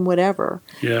money from whatever.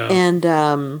 Yeah.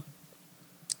 And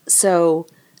so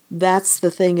that's the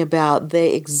thing about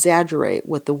they exaggerate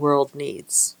what the world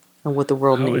needs. and what the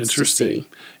world How needs to interesting. see.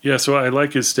 Yeah, so I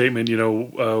like his statement,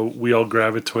 we all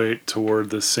gravitate toward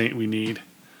the saint we need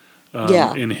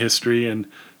Yeah, in history. And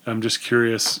I'm just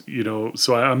curious,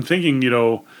 so I'm thinking,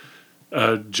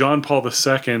 John Paul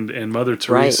II and Mother right.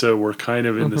 Teresa were kind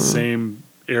of in the Mm-hmm. same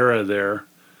era there.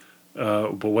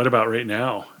 But what about right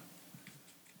now?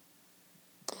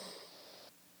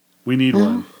 We need Well,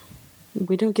 one.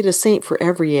 we don't get a saint for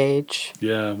every age.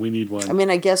 Yeah, we need I one. mean,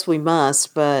 I guess we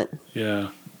must, but Yeah.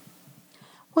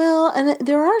 well, and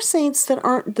there are saints that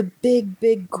aren't the big,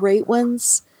 big, great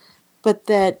ones, but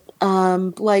that,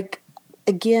 like,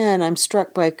 again, I'm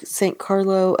struck by Saint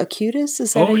Carlo Acutis.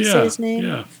 Is that how Oh, you say yeah. his name?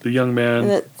 Yeah. The young And man.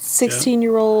 that Yeah.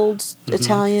 16-year-old Mm-hmm.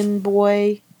 Italian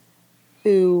boy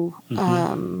who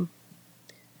Mm-hmm.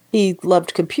 he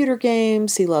loved computer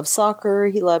games, he loved soccer,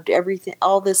 he loved everything,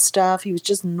 all this stuff. He was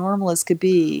just normal as could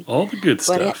be. All the good But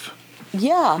stuff.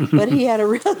 yeah, but he had a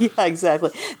real, yeah,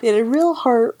 exactly. He had a real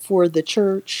heart for the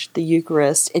church, the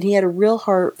Eucharist, and he had a real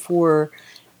heart for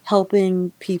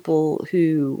helping people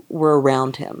who were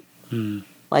around him. Mm.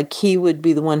 Like he would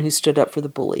be the one who stood up for the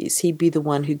bullies. He'd be the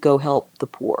one who'd go help the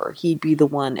poor. He'd be the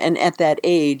one. And at that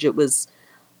age, it was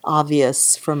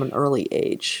obvious from an early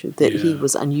age that he Yeah.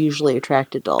 was unusually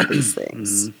attracted to all these Mm-hmm.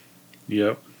 things.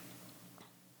 Yep.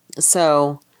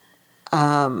 So,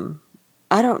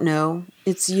 I don't know.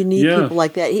 It's you need Yeah. people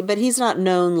like that. But he's not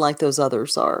known like those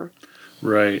others are.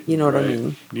 Right. You know what I Right.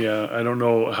 mean? Yeah. I don't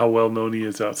know how well known he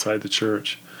is outside the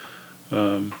church.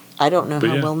 I don't know But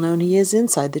how yeah. well known he is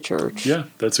inside the church. Yeah.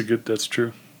 That's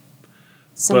true.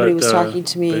 Somebody But, was talking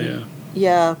to me, yeah.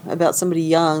 yeah, about somebody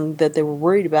young that they were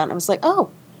worried about, and I was like, oh,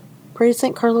 pray to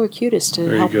St. Carlo Acutis to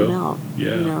There you help him go. out.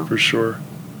 Yeah, You know, for sure.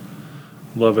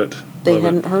 Love it. they Love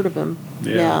hadn't it. heard of him.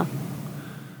 Yeah.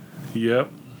 Yep.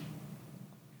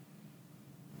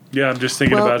 Yeah, I'm just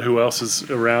thinking Well, about who else is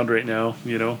around right now,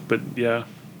 but yeah.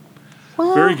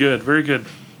 well, Very good. Very good.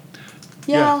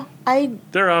 yeah,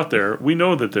 They're out there. We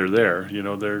know that they're there.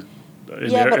 They're in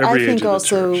yeah, but I every age think of the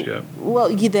church. also, Yeah. well,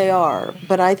 yeah, they are,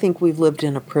 but I think we've lived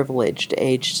in a privileged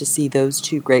age to see those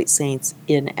two great saints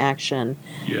in action.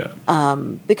 Yeah.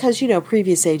 Because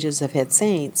previous ages have had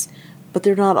saints, but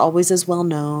they're not always as well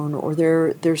known, or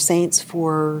they're saints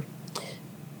for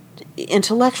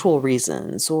intellectual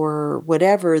reasons or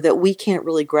whatever that we can't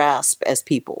really grasp as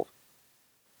people.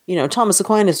 Thomas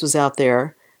Aquinas was out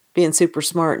there being super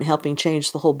smart and helping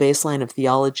change the whole baseline of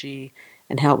theology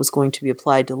and how it was going to be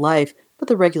applied to life, but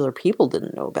the regular people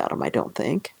didn't know about him, I don't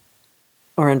think,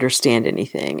 or understand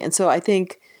anything. And so I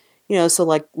think, so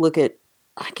like look at,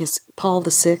 I guess, Paul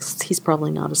VI, he's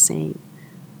probably not a saint,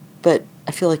 but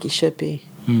I feel like he should be.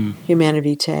 Humanae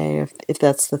Vitae, if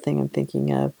that's the thing I'm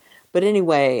thinking of. But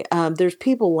anyway, there's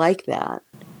people like that,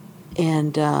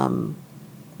 and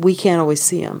we can't always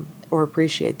see them or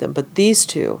appreciate them. But these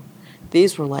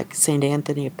were like Saint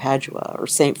Anthony of Padua or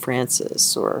Saint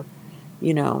Francis, or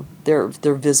they're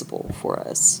visible for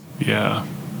us. Yeah.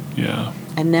 Yeah.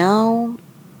 And now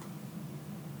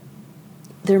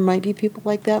there might be people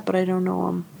like that, but I don't know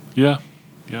them. Yeah.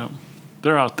 Yeah.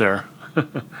 They're out there.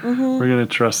 Mm-hmm. We're going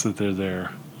to trust that they're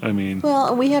there. I mean,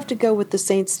 Well, we have to go with the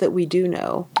saints that we do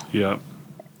know. yeah.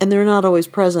 And they're not always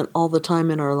present all the time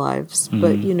in our lives.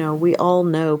 But, we all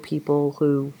know people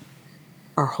who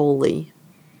are holy.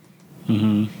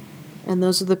 Mm-hmm. And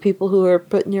those are the people who are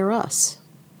put near us.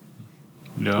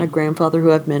 Yeah. My grandfather,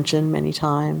 who I've mentioned many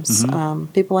times.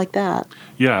 People like that.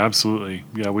 Yeah, absolutely.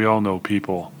 Yeah, we all know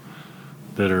people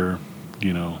that are,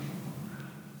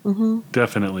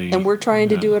 definitely. And we're trying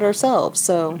to do it ourselves.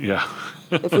 So Yeah.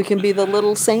 if we can be the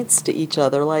little saints to each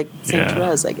other, like St. Yeah.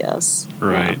 Therese, I guess.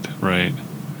 Right, right.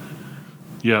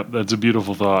 Yeah, that's a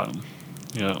beautiful thought.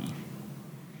 Yeah.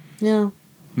 Yeah.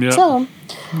 Yeah. So,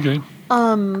 okay.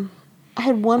 I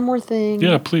had one more thing.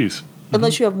 Yeah, please.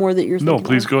 Unless you have more that you're thinking No,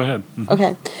 please of. go ahead.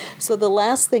 Okay. So the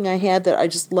last thing I had that I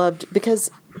just loved,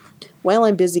 because while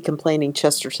I'm busy complaining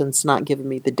Chesterton's not giving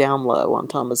me the down low on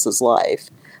Thomas's life,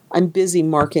 I'm busy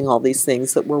marking all these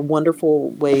things that were wonderful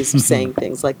ways of saying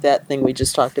things, like that thing we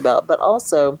just talked about. But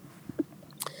also,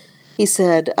 he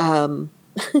said,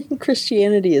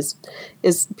 Christianity is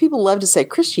people love to say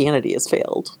Christianity has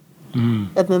failed. And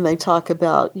then they talk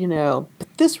about,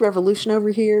 but this revolution over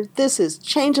here, this is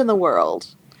changing the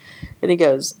world. And he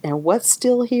goes, and what's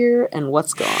still here and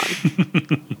what's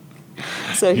gone?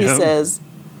 So he says,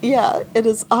 yeah, it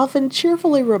is often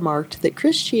cheerfully remarked that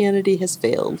Christianity has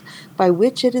failed, by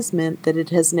which it is meant that it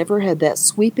has never had that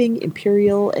sweeping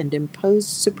imperial and imposed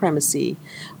supremacy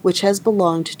which has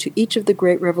belonged to each of the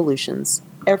great revolutions,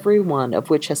 every one of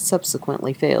which has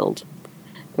subsequently failed.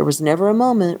 There was never a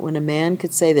moment when a man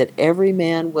could say that every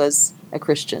man was a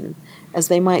Christian, as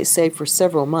they might say for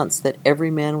several months that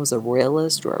every man was a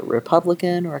royalist or a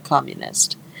republican or a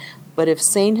communist. But if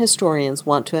sane historians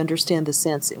want to understand the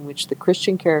sense in which the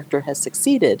Christian character has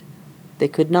succeeded, they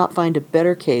could not find a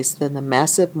better case than the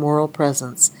massive moral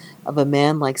presence of a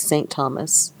man like St.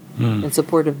 Thomas in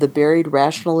support of the buried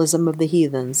rationalism of the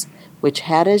heathens, which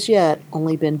had as yet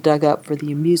only been dug up for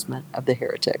the amusement of the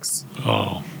heretics.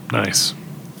 Oh, nice.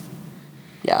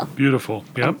 Yeah. Beautiful.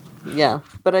 Yep. Yeah.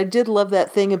 But I did love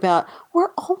that thing about,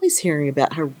 we're always hearing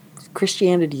about how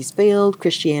Christianity's failed,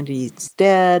 Christianity's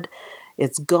dead,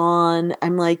 it's gone.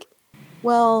 I'm like,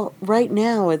 well, right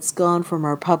now it's gone from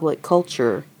our public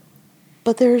culture,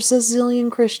 but there's a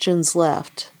zillion Christians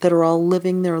left that are all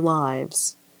living their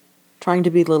lives, trying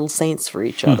to be little saints for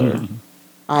each other,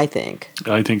 I think.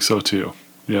 I think so too.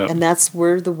 Yeah. And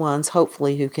we're the ones,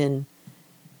 hopefully, who can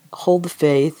hold the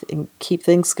faith and keep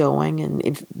things going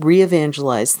and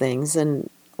re-evangelize things, and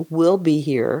we'll be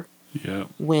here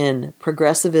when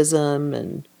progressivism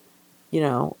and,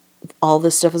 all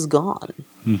this stuff is gone.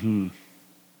 Mm-hmm.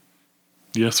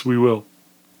 Yes, we will.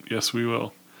 Yes, we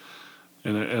will.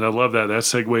 And I love that. That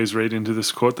segues right into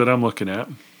this quote that I'm looking at,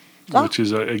 which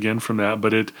is, again, from that.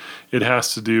 But it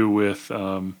has to do with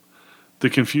the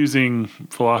confusing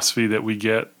philosophy that we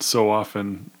get so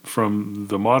often from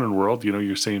the modern world.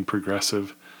 You're saying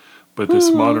progressive, but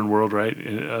this modern world, right?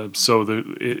 So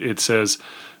it says,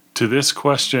 to this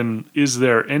question, is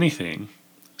there anything?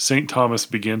 St. Thomas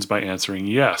begins by answering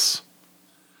yes.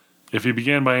 If he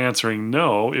began by answering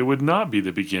no, it would not be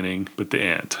the beginning, but the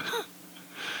end.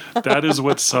 That is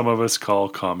what some of us call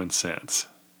common sense.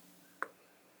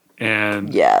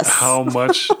 And how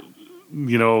much, when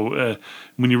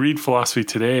you read philosophy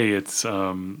today, it's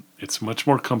much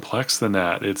more complex than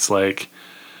that. It's like,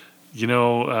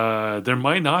 there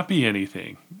might not be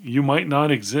anything. You might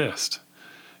not exist.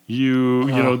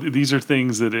 These are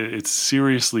things that it's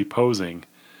seriously posing.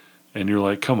 And you're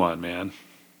like, come on, man.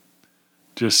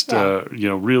 Just,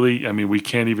 really, I mean, we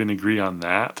can't even agree on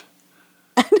that.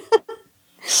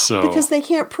 So because they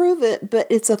can't prove it, but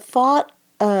it's a thought,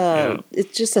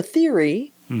 it's just a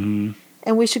theory, and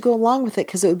we should go along with it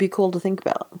because it would be cool to think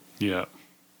about. Yeah.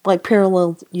 Like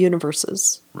parallel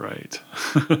universes. Right.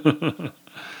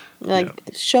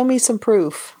 Show me some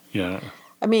proof. Yeah.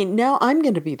 I mean, now I'm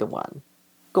going to be the one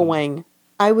going,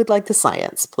 I would like the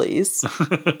science, please.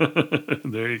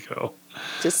 There you go.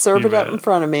 Just serve it up in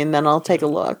front of me, and then I'll take a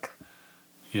look.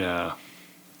 Yeah.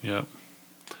 Yep.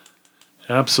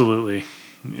 Absolutely.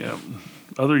 Yeah.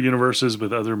 Other universes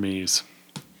with other me's.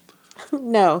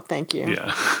 No, thank you.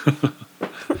 Yeah.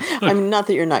 I'm not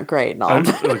that you're not great and all.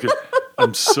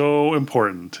 I'm so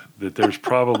important that there's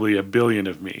probably a billion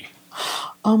of me.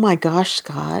 Oh my gosh,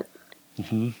 Scott.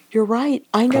 Mm-hmm. You're right.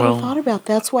 I never thought about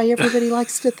that. That's why everybody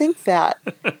likes to think that.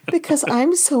 Because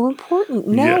I'm so important.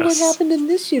 Now what happened in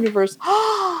this universe?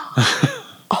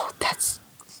 Oh, that's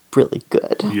really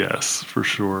good. Yes, for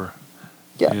sure.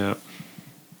 Yeah.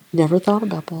 Never thought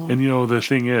about that. And the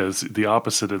thing is, the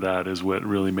opposite of that is what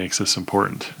really makes us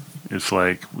important. It's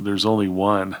like there's only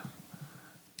one.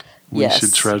 We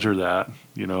should treasure that,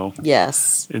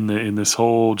 Yes. In this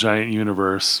whole giant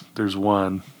universe, there's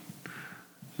one.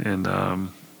 And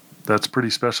that's a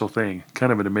pretty special thing.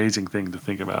 Kind of an amazing thing to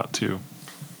think about, too.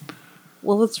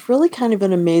 Well, it's really kind of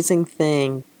an amazing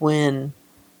thing when,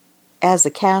 as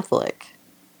a Catholic,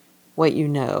 what you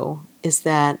know is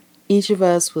that each of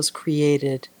us was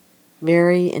created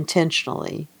very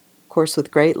intentionally, of course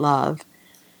with great love,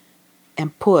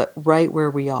 and put right where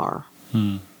we are.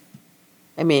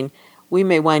 I mean, we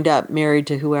may wind up married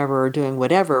to whoever or doing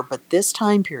whatever, but this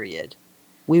time period,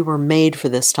 we were made for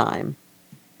this time.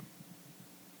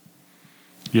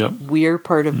 Yep. We're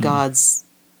part of God's,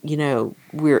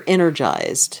 we're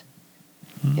energized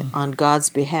on God's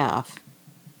behalf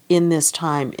in this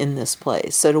time, in this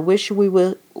place. So to wish we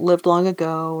lived long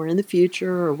ago or in the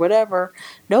future or whatever,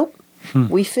 nope.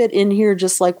 We fit in here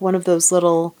just like one of those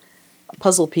little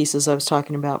puzzle pieces I was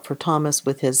talking about for Thomas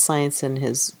with his science and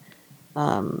his,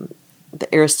 the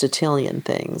Aristotelian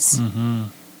things. Mm-hmm.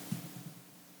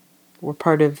 We're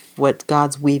part of what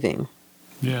God's weaving.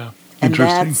 Yeah. And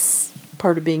that's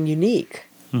part of being unique.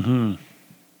 Mm-hmm.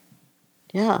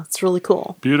 Yeah, it's really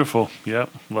cool. Beautiful. Yep.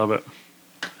 Love it.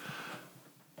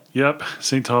 Yep.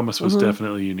 St. Thomas was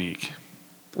definitely unique.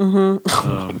 Mm-hmm.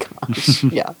 Oh my gosh.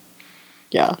 Yeah.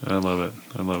 Yeah. I love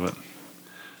it.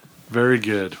 Very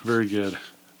good. Very good.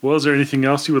 Well, is there anything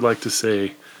else you would like to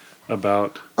say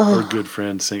about our good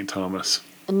friend St. Thomas?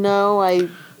 No, I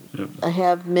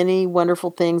have many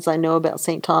wonderful things I know about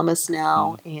St. Thomas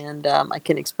now, and I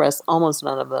can express almost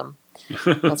none of them.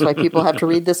 That's why people have to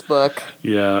read this book.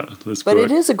 Yeah, this But book.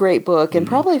 it is a great book, and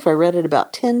probably if I read it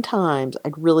about 10 times,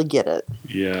 I'd really get it.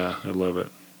 Yeah, I love it.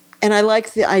 And I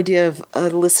like the idea of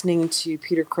listening to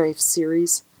Peter Craif's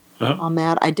series on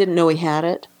that. I didn't know he had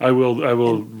it. I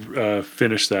will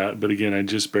finish that, but again, I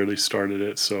just barely started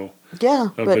it, so Yeah,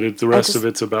 but the rest of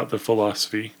it's about the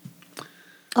philosophy.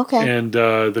 Okay. And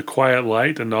The Quiet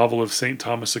Light, a novel of St.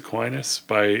 Thomas Aquinas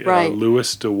by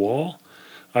Louis de Wohl.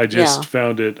 I just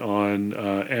found it on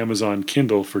Amazon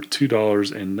Kindle for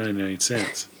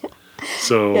 $2.99.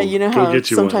 So yeah, you know go how get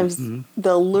you sometimes one.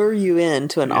 they'll lure you in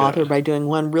to an author by doing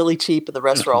one really cheap and the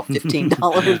rest are all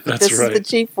 $15. But this is the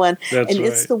cheap one. That's right.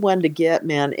 It's the one to get,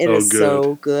 man. It is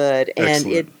so good.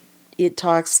 Excellent. And it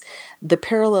talks, the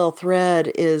parallel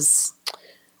thread is,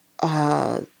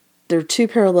 there are two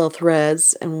parallel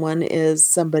threads, and one is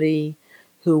somebody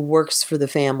who works for the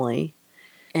family,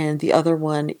 and the other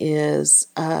one is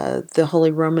the Holy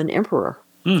Roman Emperor.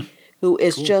 Who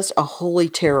is just a holy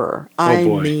terror. I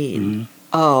mean,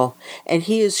 and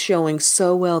he is showing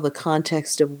so well the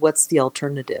context of what's the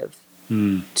alternative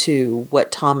to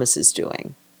what Thomas is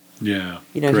doing. Yeah.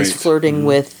 You know, he's flirting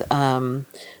with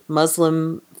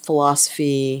Muslim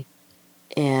philosophy,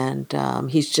 and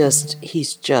he's just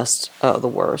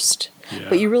the worst. Yeah.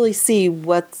 But you really see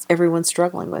what everyone's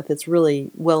struggling with. It's really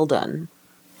well done.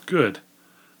 Good.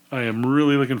 I am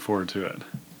really looking forward to it.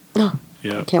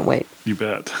 Yeah. Can't wait. You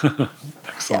bet.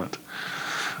 Excellent.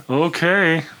 Yep.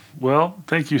 Okay. Well,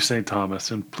 thank you, St. Thomas,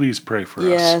 and please pray for us.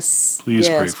 Yes. Please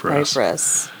pray for us. Pray for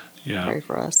us. Yeah. Pray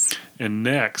for us. And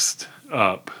next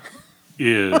up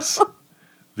is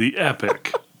the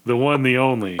epic, the one, the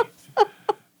only,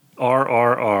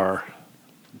 RRR.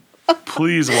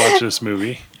 Please watch this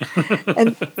movie.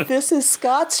 And this is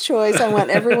Scott's choice. I want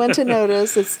everyone to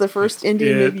notice it's the first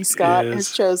Indian movie Scott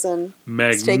has chosen.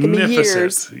 Magnificent. It's taken me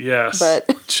years. Yes.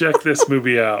 But check this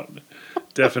movie out.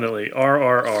 Definitely.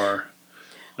 RRR.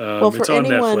 Well, for it's on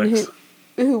anyone Netflix.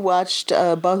 who watched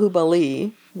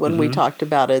Bahubali when we talked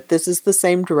about it, this is the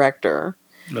same director.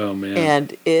 Oh, man.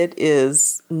 And it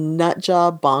is nut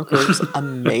job bonkers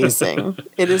amazing.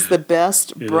 It is the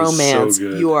best bromance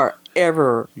you are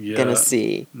ever gonna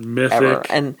see. Mythic, ever.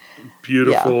 And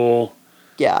beautiful.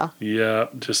 Yeah. Yeah,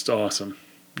 just awesome.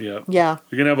 Yeah. Yeah.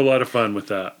 You're gonna have a lot of fun with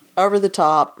that. Over the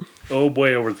top. Oh,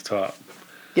 way over the top.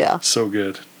 Yeah. So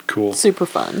good. Cool. Super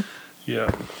fun.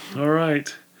 Yeah. All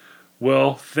right.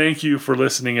 Well, thank you for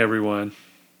listening, everyone.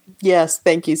 Yes,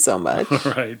 thank you so much.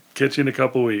 All right. Catch you in a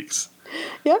couple weeks.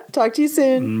 Yep. Talk to you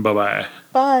soon. Bye-bye.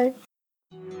 Bye.